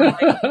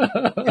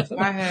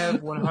I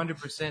have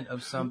 100%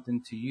 of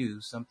something to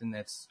use, something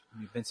that's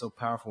been so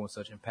powerful and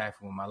such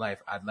impactful in my life,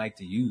 I'd like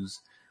to use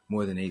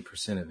more than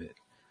 8% of it.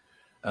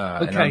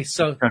 Okay,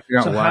 so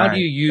how do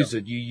you use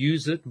it? You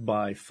use it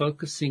by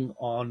focusing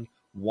on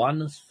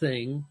one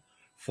thing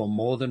for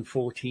more than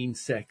 14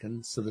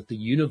 seconds, so that the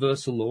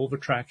universal law of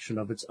attraction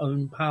of its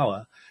own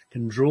power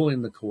can draw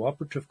in the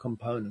cooperative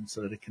components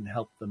so that it can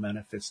help the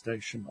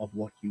manifestation of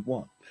what you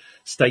want.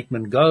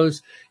 Statement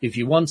goes, if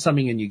you want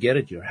something and you get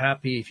it, you're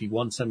happy. If you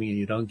want something and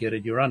you don't get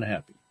it, you're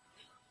unhappy.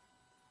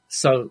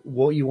 So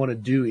what you want to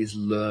do is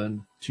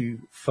learn to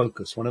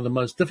focus. One of the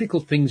most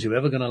difficult things you're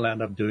ever going to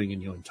land up doing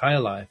in your entire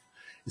life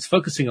is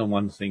focusing on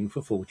one thing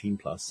for 14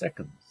 plus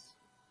seconds.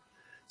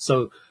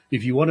 So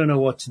if you want to know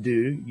what to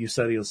do, you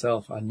say to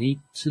yourself, I need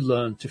to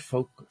learn to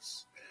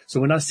focus. So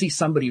when I see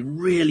somebody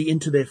really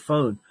into their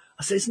phone,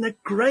 I say, isn't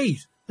that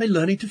great? They're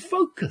learning to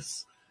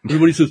focus.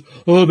 Everybody says,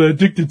 oh, they're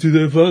addicted to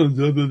their phones.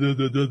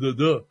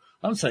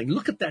 I'm saying,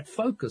 look at that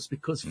focus,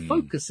 because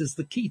focus is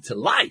the key to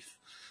life.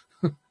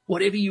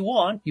 Whatever you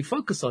want, you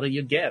focus on it,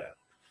 you get it.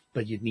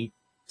 But you need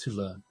to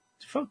learn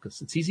to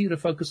focus. It's easier to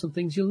focus on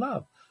things you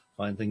love.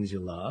 Find things you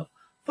love,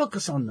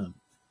 focus on them.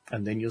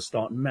 And then you'll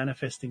start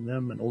manifesting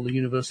them, and all the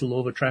universal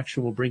law of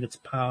attraction will bring its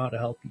power to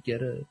help you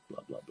get it,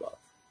 blah, blah, blah.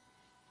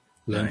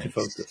 Learn to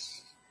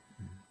focus.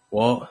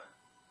 Well,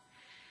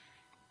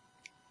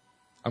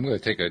 I'm going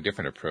to take a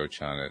different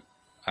approach on it.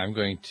 I'm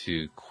going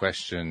to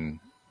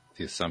question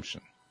the assumption.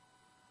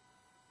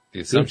 The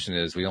assumption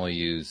is we only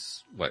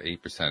use,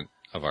 8%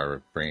 of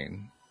our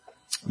brain.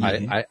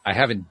 I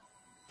haven't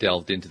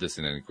delved into this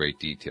in any great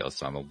detail,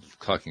 so I'm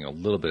talking a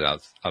little bit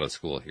out of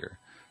school here.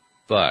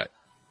 But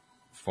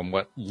from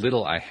what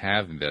little I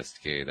have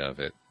investigated of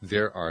it,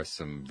 there are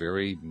some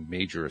very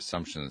major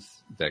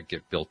assumptions that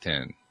get built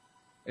in,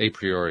 a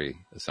priori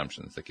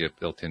assumptions that get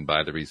built in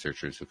by the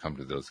researchers who come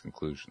to those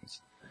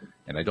conclusions.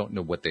 And I don't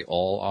know what they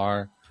all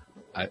are.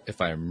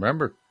 If I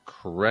remember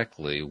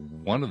correctly,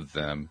 one of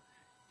them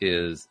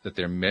is that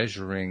they're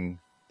measuring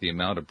the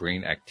amount of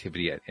brain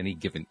activity at any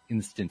given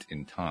instant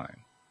in time.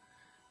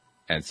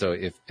 And so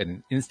if at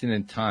an instant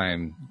in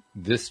time,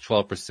 this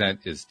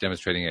 12% is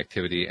demonstrating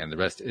activity and the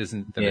rest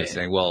isn't, then they're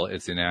saying, well,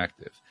 it's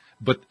inactive.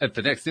 But at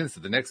the next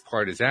instant, the next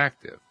part is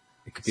active.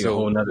 It could be a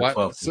whole nother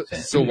 12%.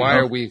 So why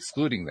are we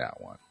excluding that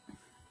one?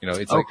 You know,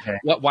 it's like,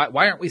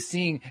 why aren't we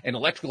seeing an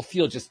electrical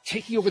field just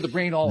taking over the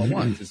brain all at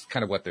once is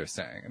kind of what they're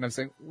saying. And I'm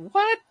saying,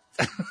 what?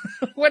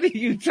 What are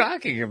you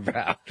talking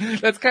about?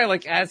 That's kind of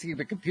like asking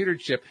the computer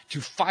chip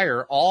to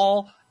fire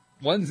all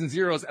ones and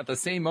zeros at the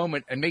same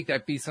moment and make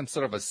that be some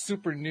sort of a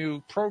super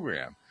new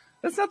program.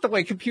 That's not the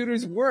way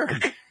computers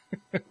work.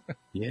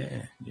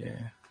 Yeah.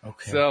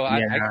 Okay. So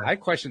I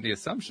question the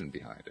assumption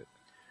behind it.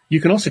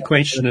 You can also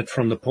question it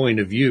from the point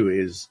of view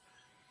is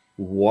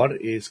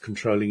what is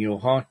controlling your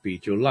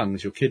heartbeat, your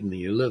lungs, your kidney,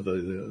 your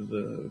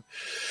liver,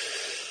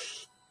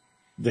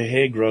 the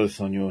hair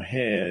growth on your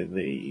hair,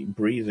 the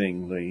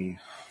breathing, the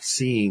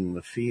seeing,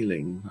 the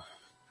feeling.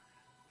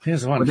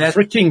 There's one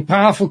freaking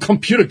powerful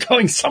computer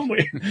going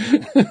somewhere,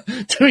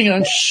 doing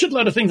a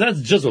shitload of things.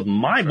 That's just with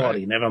my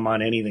body, never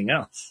mind anything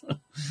else.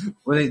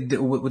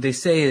 What they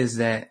say is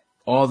that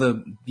all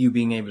the you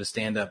being able to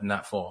stand up and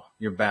not fall,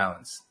 your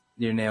balance,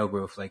 your nail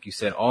growth, like you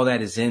said, all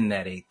that is in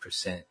that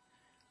 8%.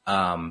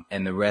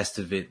 And the rest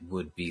of it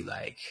would be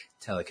like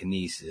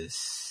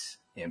telekinesis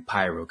and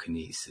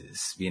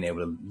pyrokinesis, being able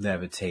to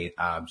levitate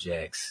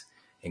objects,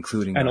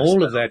 including. And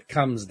all of that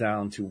comes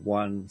down to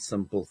one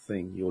simple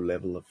thing, your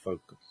level of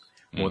focus.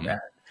 Well,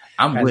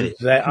 I'm with it.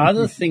 The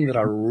other thing that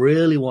I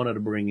really wanted to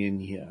bring in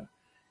here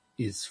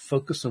is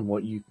focus on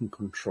what you can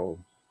control.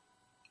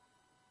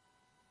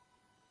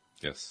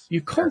 Yes. You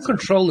can't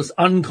control this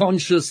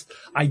unconscious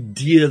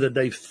idea that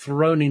they've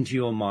thrown into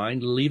your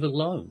mind. Leave it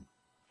alone.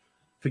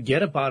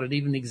 Forget about it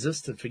even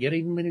existed. Forget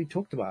even when we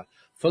talked about it.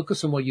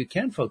 Focus on what you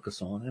can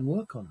focus on and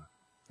work on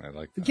it. I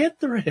like that. Forget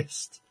the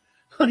rest.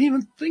 Don't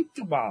even think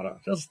about it.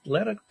 Just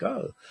let it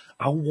go.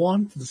 I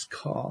want this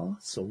car,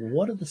 so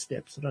what are the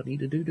steps that I need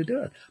to do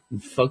it?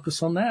 And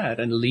focus on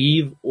that and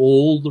leave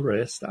all the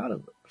rest out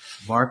of it.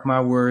 Mark my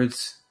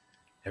words.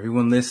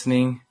 Everyone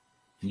listening,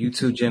 you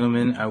two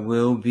gentlemen, I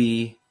will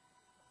be,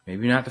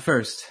 maybe not the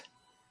first,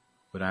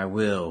 but I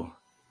will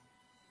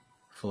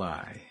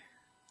fly.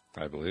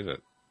 I believe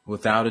it.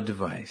 Without a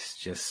device,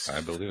 just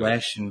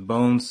flesh and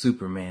bone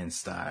Superman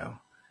style.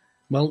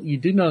 Well, you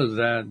do know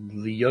that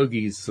the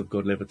yogis have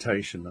got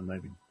levitation and they've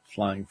been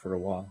flying for a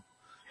while.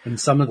 And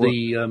some of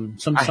the,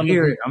 I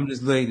hear it. I'm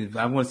just waiting.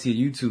 I want to see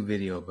a YouTube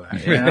video about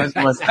it. I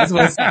just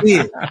want to see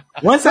it.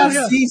 Once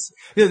I see,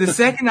 the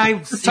second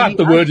I see, type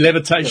the word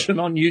levitation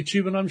on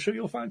YouTube and I'm sure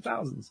you'll find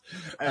thousands.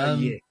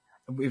 Yeah.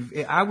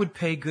 If I would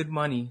pay good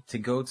money to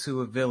go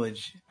to a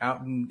village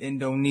out in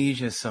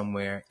Indonesia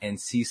somewhere and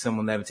see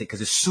someone levitate,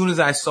 because as soon as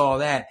I saw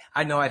that,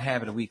 I know I'd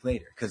have it a week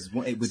later because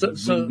it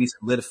would be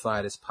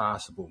solidified as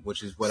possible,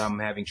 which is what I'm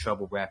having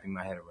trouble wrapping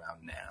my head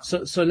around now.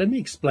 So let me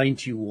explain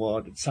to you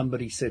what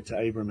somebody said to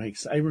Abraham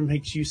Hicks. Abraham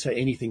Hicks, you say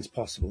anything's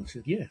possible. He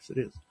said, yes, it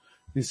is.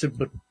 He said,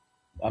 but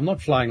I'm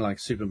not flying like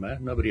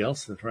Superman. Nobody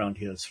else around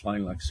here is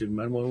flying like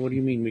Superman. Well, what do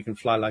you mean we can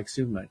fly like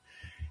Superman?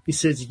 He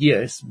says,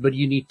 yes, but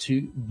you need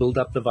to build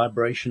up the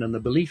vibration and the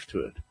belief to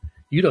it.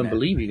 You don't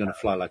believe you're going to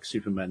fly like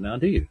Superman now,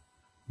 do you?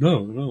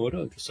 No, I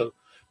don't. So,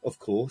 of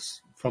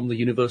course, from the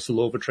universal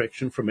law of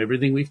attraction, from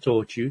everything we've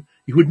taught you,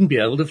 you wouldn't be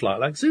able to fly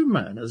like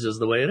Superman. It's just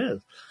the way it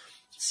is.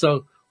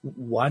 So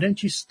why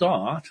don't you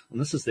start, and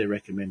this is their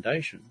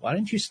recommendation, why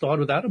don't you start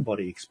with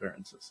out-of-body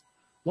experiences?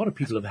 A lot of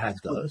people have had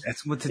those.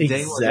 That's what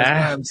today was.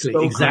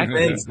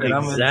 Exactly.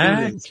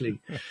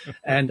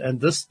 And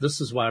this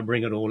is why I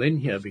bring it all in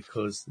here,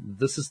 because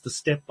this is the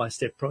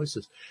step-by-step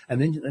process.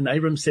 And then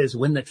Abraham says,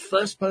 when that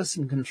first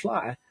person can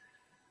fly,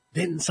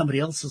 then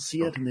somebody else will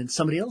see it, and then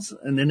somebody else,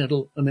 and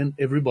then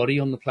everybody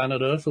on the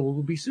planet Earth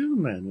will be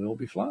Superman. We'll all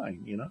be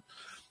flying, you know.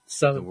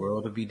 So the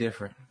world will be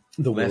different.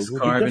 The world less will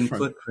carbon be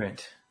different.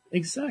 Footprint.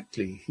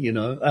 Exactly. You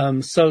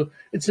know. So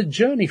it's a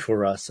journey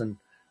for us, and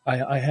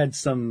I had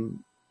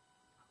some.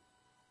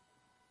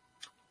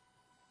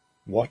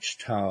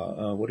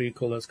 Watchtower, what do you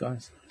call those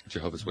guys?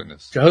 Jehovah's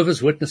Witness.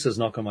 Jehovah's Witnesses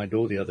knock on my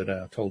door the other day.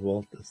 I told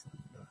Walt this.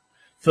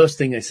 First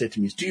thing they said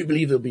to me is, do you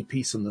believe there'll be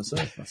peace on this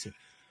earth?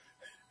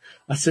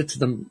 I said to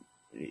them,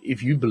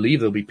 if you believe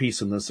there'll be peace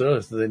on this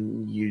earth,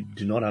 then you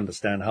do not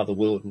understand how the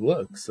world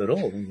works at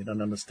all. You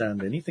don't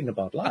understand anything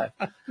about life.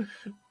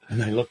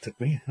 And they looked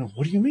at me,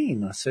 what do you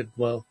mean? I said,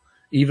 well,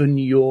 even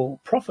your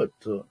prophet,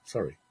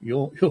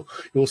 your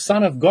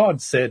son of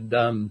God said,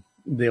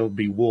 there'll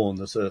be war on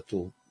this earth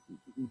till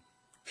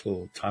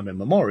time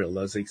immemorial,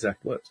 those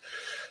exact words,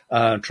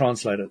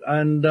 translated.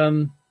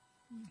 And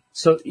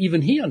so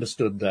even he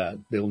understood that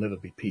there'll never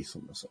be peace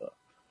on this earth.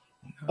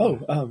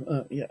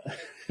 Yeah.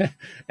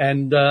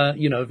 And,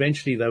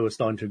 eventually they were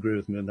starting to agree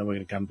with me and they were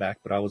going to come back,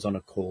 but I was on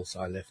a call, so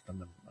I left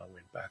them and I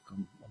went back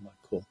on my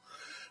call.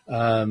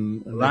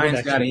 The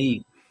lion's got to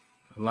eat.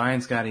 The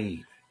lion's got to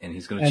eat. And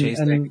he's going to chase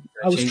that.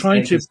 I was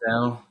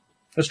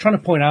trying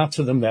to point out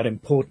to them that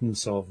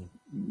importance of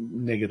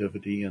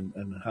negativity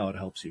and how it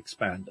helps you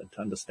expand and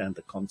to understand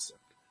the concept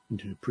and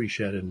to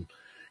appreciate it and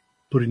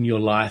put it in your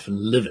life and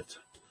live it.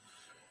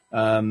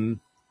 And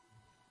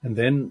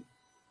then,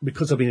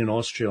 because I've been in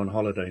Austria on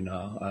holiday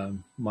now,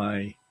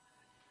 my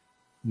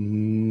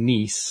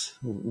niece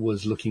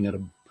was looking at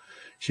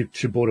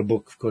she bought a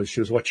book because she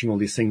was watching all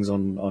these things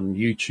on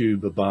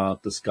YouTube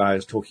about this guy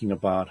is talking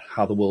about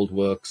how the world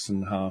works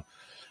and how,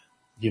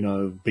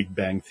 Big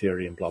Bang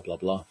Theory and blah, blah,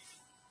 blah.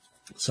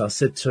 So I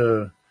said to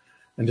her,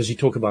 and does he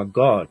talk about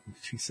God?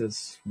 She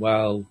says,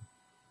 well,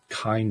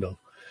 kind of.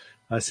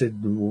 I said,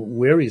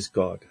 where is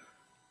God?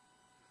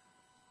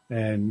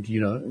 And,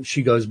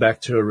 she goes back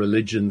to a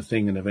religion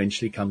thing and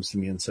eventually comes to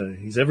me and says,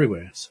 he's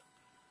everywhere.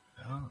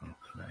 Oh,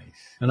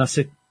 nice. And I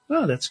said,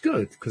 oh, that's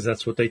good, because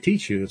that's what they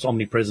teach you. It's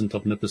omnipresent,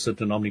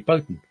 omnipotent, and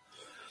omnipotent.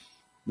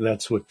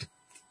 That's what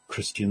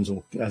Christians,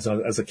 or as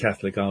a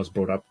Catholic, I was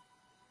brought up,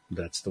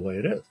 that's the way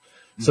it is.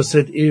 So I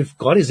said, if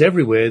God is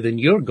everywhere, then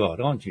you're God,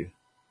 aren't you?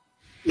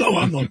 No,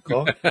 I'm not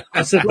God.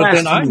 I said, but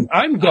then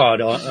I'm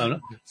God. I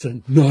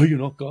said, no, you're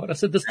not God. I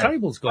said, this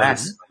table's God.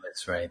 That's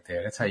right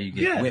there. That's how you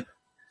get whipped.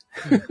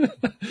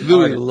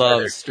 Louis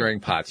loves stirring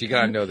pots. You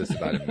gotta know this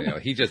about him,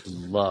 He just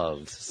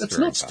loves stirring That's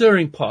not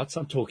stirring pots.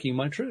 I'm talking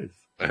my truth.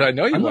 I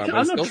know you I'm are, but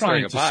not still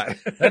trying stirring a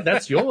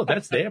pot.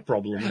 That's their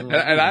problem. And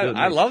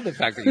I love the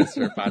fact that you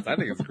stir pots. I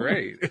think it's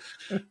great.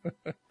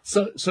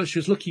 So she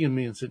was looking at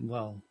me and said,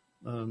 well,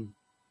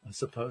 I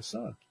suppose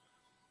so.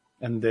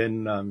 And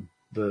then,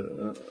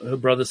 her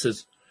brother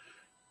says,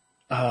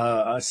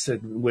 I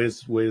said,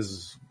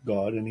 where's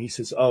God? And he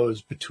says,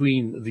 it's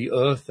between the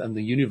earth and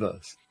the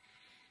universe.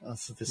 I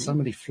said, there's so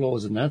many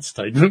flaws in that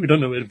statement. We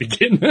don't know where to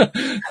begin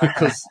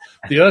because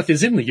the earth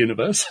is in the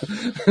universe.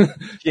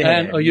 Yeah.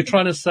 And are you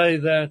trying to say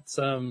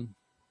that,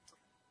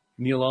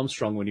 Neil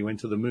Armstrong, when he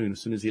went to the moon,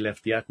 as soon as he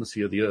left the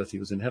atmosphere of the earth, he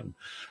was in heaven.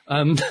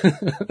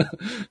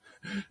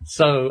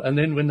 So, and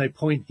then when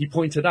he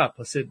pointed up,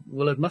 I said,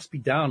 well, it must be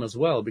down as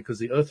well because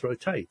the earth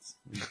rotates.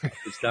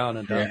 It's down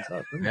and down.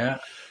 Yeah.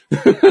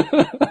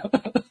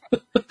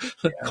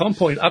 Can't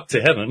point up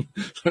to heaven.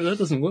 So that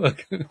doesn't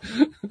work.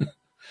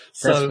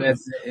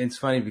 It's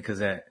funny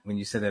because when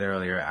you said that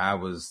earlier, I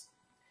was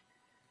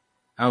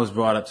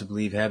brought up to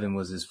believe heaven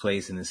was this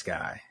place in the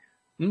sky.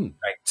 Mm.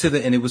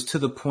 And it was to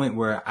the point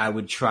where I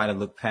would try to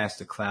look past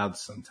the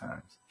clouds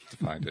sometimes to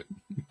find it.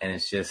 And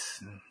it's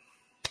just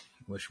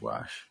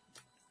wish-wash.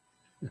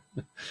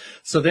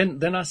 So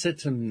then I said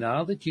to him,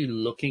 now that you're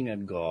looking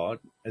at God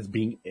as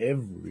being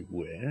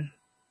everywhere,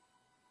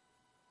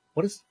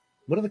 what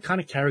are the kind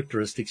of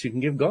characteristics you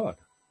can give God?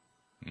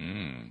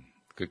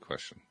 Good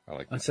question. I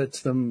like that. I said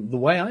to them, the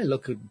way I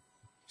look at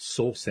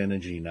source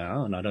energy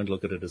now, and I don't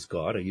look at it as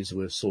God, I use the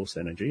word source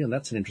energy, and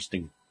that's an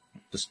interesting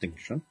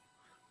distinction,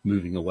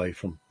 moving away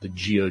from the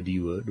G-O-D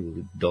word or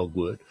the dog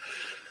word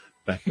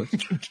backwards.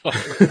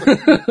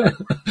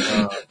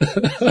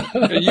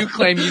 You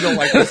claim you don't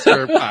like the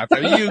stir pots.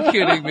 Are you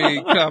kidding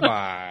me? Come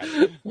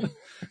on.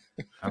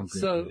 I'm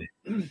good So with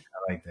it.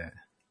 I like that.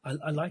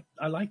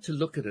 I like to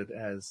look at it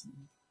as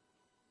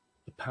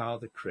the power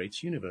that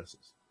creates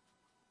universes.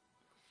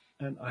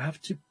 And I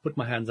have to put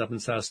my hands up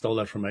and say I stole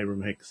that from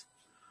Abraham Hicks.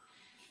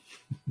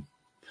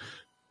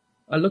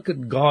 I look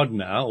at God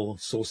now, or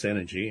source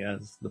energy,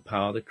 as the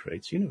power that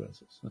creates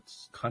universes.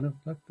 That's kind of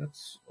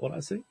that's all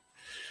I see.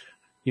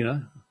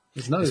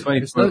 There's no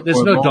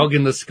dog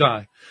in the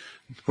sky.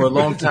 For a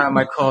long time,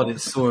 I called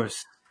it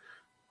source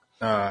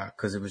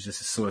because it was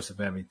just a source of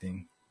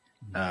everything.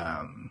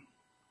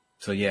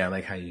 So yeah, I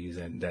like how you use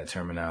that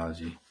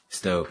terminology.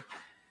 So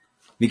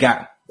we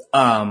got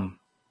what are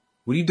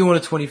you doing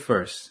the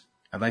 21st?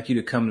 I'd like you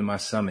to come to my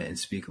summit and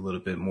speak a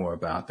little bit more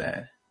about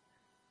that.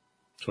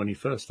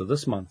 21st of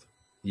this month.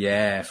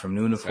 Yeah, from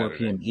noon to 4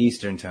 p.m.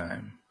 Eastern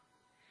time.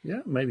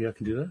 Yeah, maybe I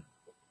can do that.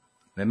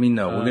 Let me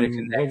know. We're going to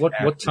connect.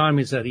 What time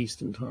is that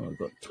Eastern time? I've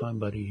got Time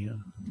Buddy here.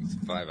 It's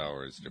 5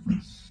 hours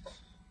difference.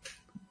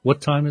 What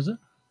time is it?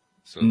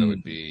 So that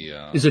would be...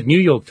 is it New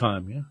York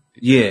time, yeah?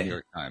 Yeah. New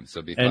York time. So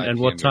it'd be 5 and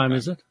what time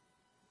is it?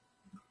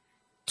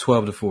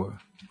 12 to 4.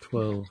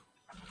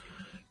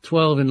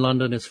 12 in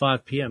London is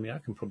 5 p.m. Yeah, I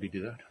can probably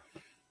do that.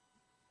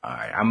 All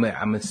right, I'm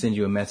gonna send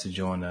you a message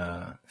on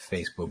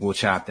Facebook. We'll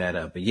chop that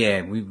up. But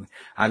yeah,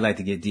 I'd like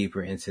to get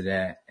deeper into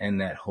that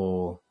and that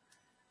whole,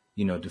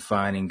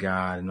 defining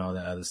God and all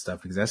that other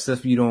stuff, because that's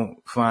stuff you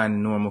don't find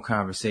in normal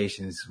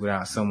conversations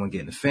without someone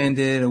getting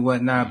offended or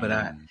whatnot.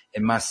 But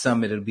in my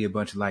summit, it'll be a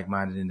bunch of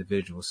like-minded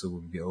individuals, so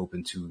we'll be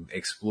open to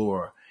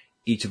explore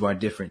each of our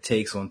different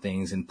takes on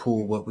things and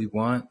pull what we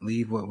want,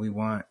 leave what we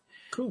want.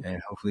 Cool.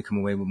 And hopefully come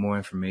away with more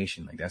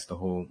information. Like that's the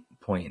whole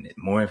point in it.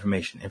 More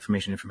information.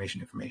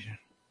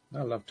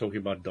 I love talking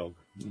about dog.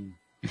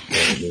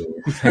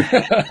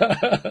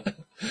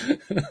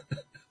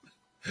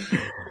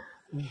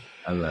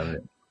 I love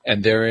it.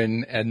 And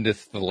therein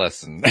endeth the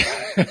lesson.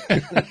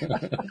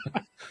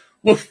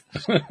 Woof.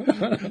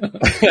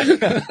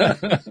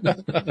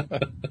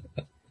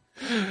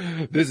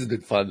 This has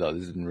been fun though.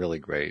 This has been really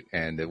great.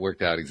 And it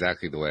worked out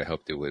exactly the way I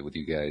hoped it would with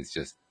you guys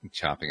just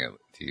chopping it,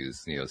 to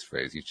use Neo's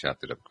phrase. You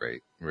chopped it up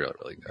great. Really,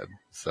 really good.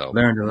 So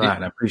Learned a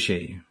lot. I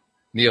appreciate you.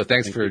 Neo,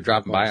 thanks Thank for you.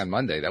 dropping by on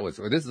Monday. This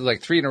is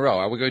like 3 in a row.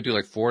 Are we going to do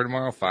like 4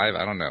 tomorrow? 5?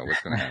 I don't know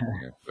what's going to happen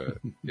here, but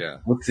yeah,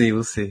 We'll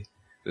see.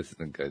 this has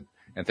been good.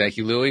 And thank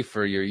you, Louie,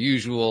 for your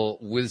usual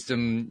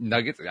wisdom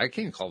nuggets. I can't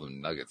even call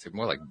them nuggets. They're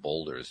more like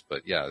boulders,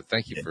 but yeah,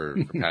 thank you for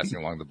passing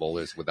along the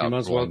boulders without You're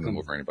most rolling them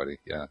welcome. over anybody.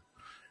 Yeah.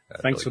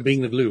 Thanks for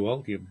being the glue,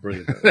 Walt. You're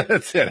brilliant.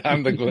 That's it.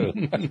 I'm the glue.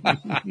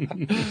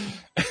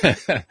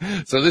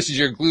 So this is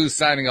your glue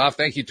signing off.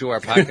 Thank you to our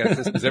podcast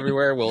listeners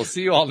everywhere. We'll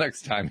see you all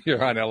next time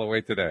here on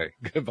LOA Today.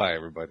 Goodbye,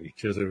 everybody.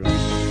 Cheers,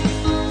 everyone.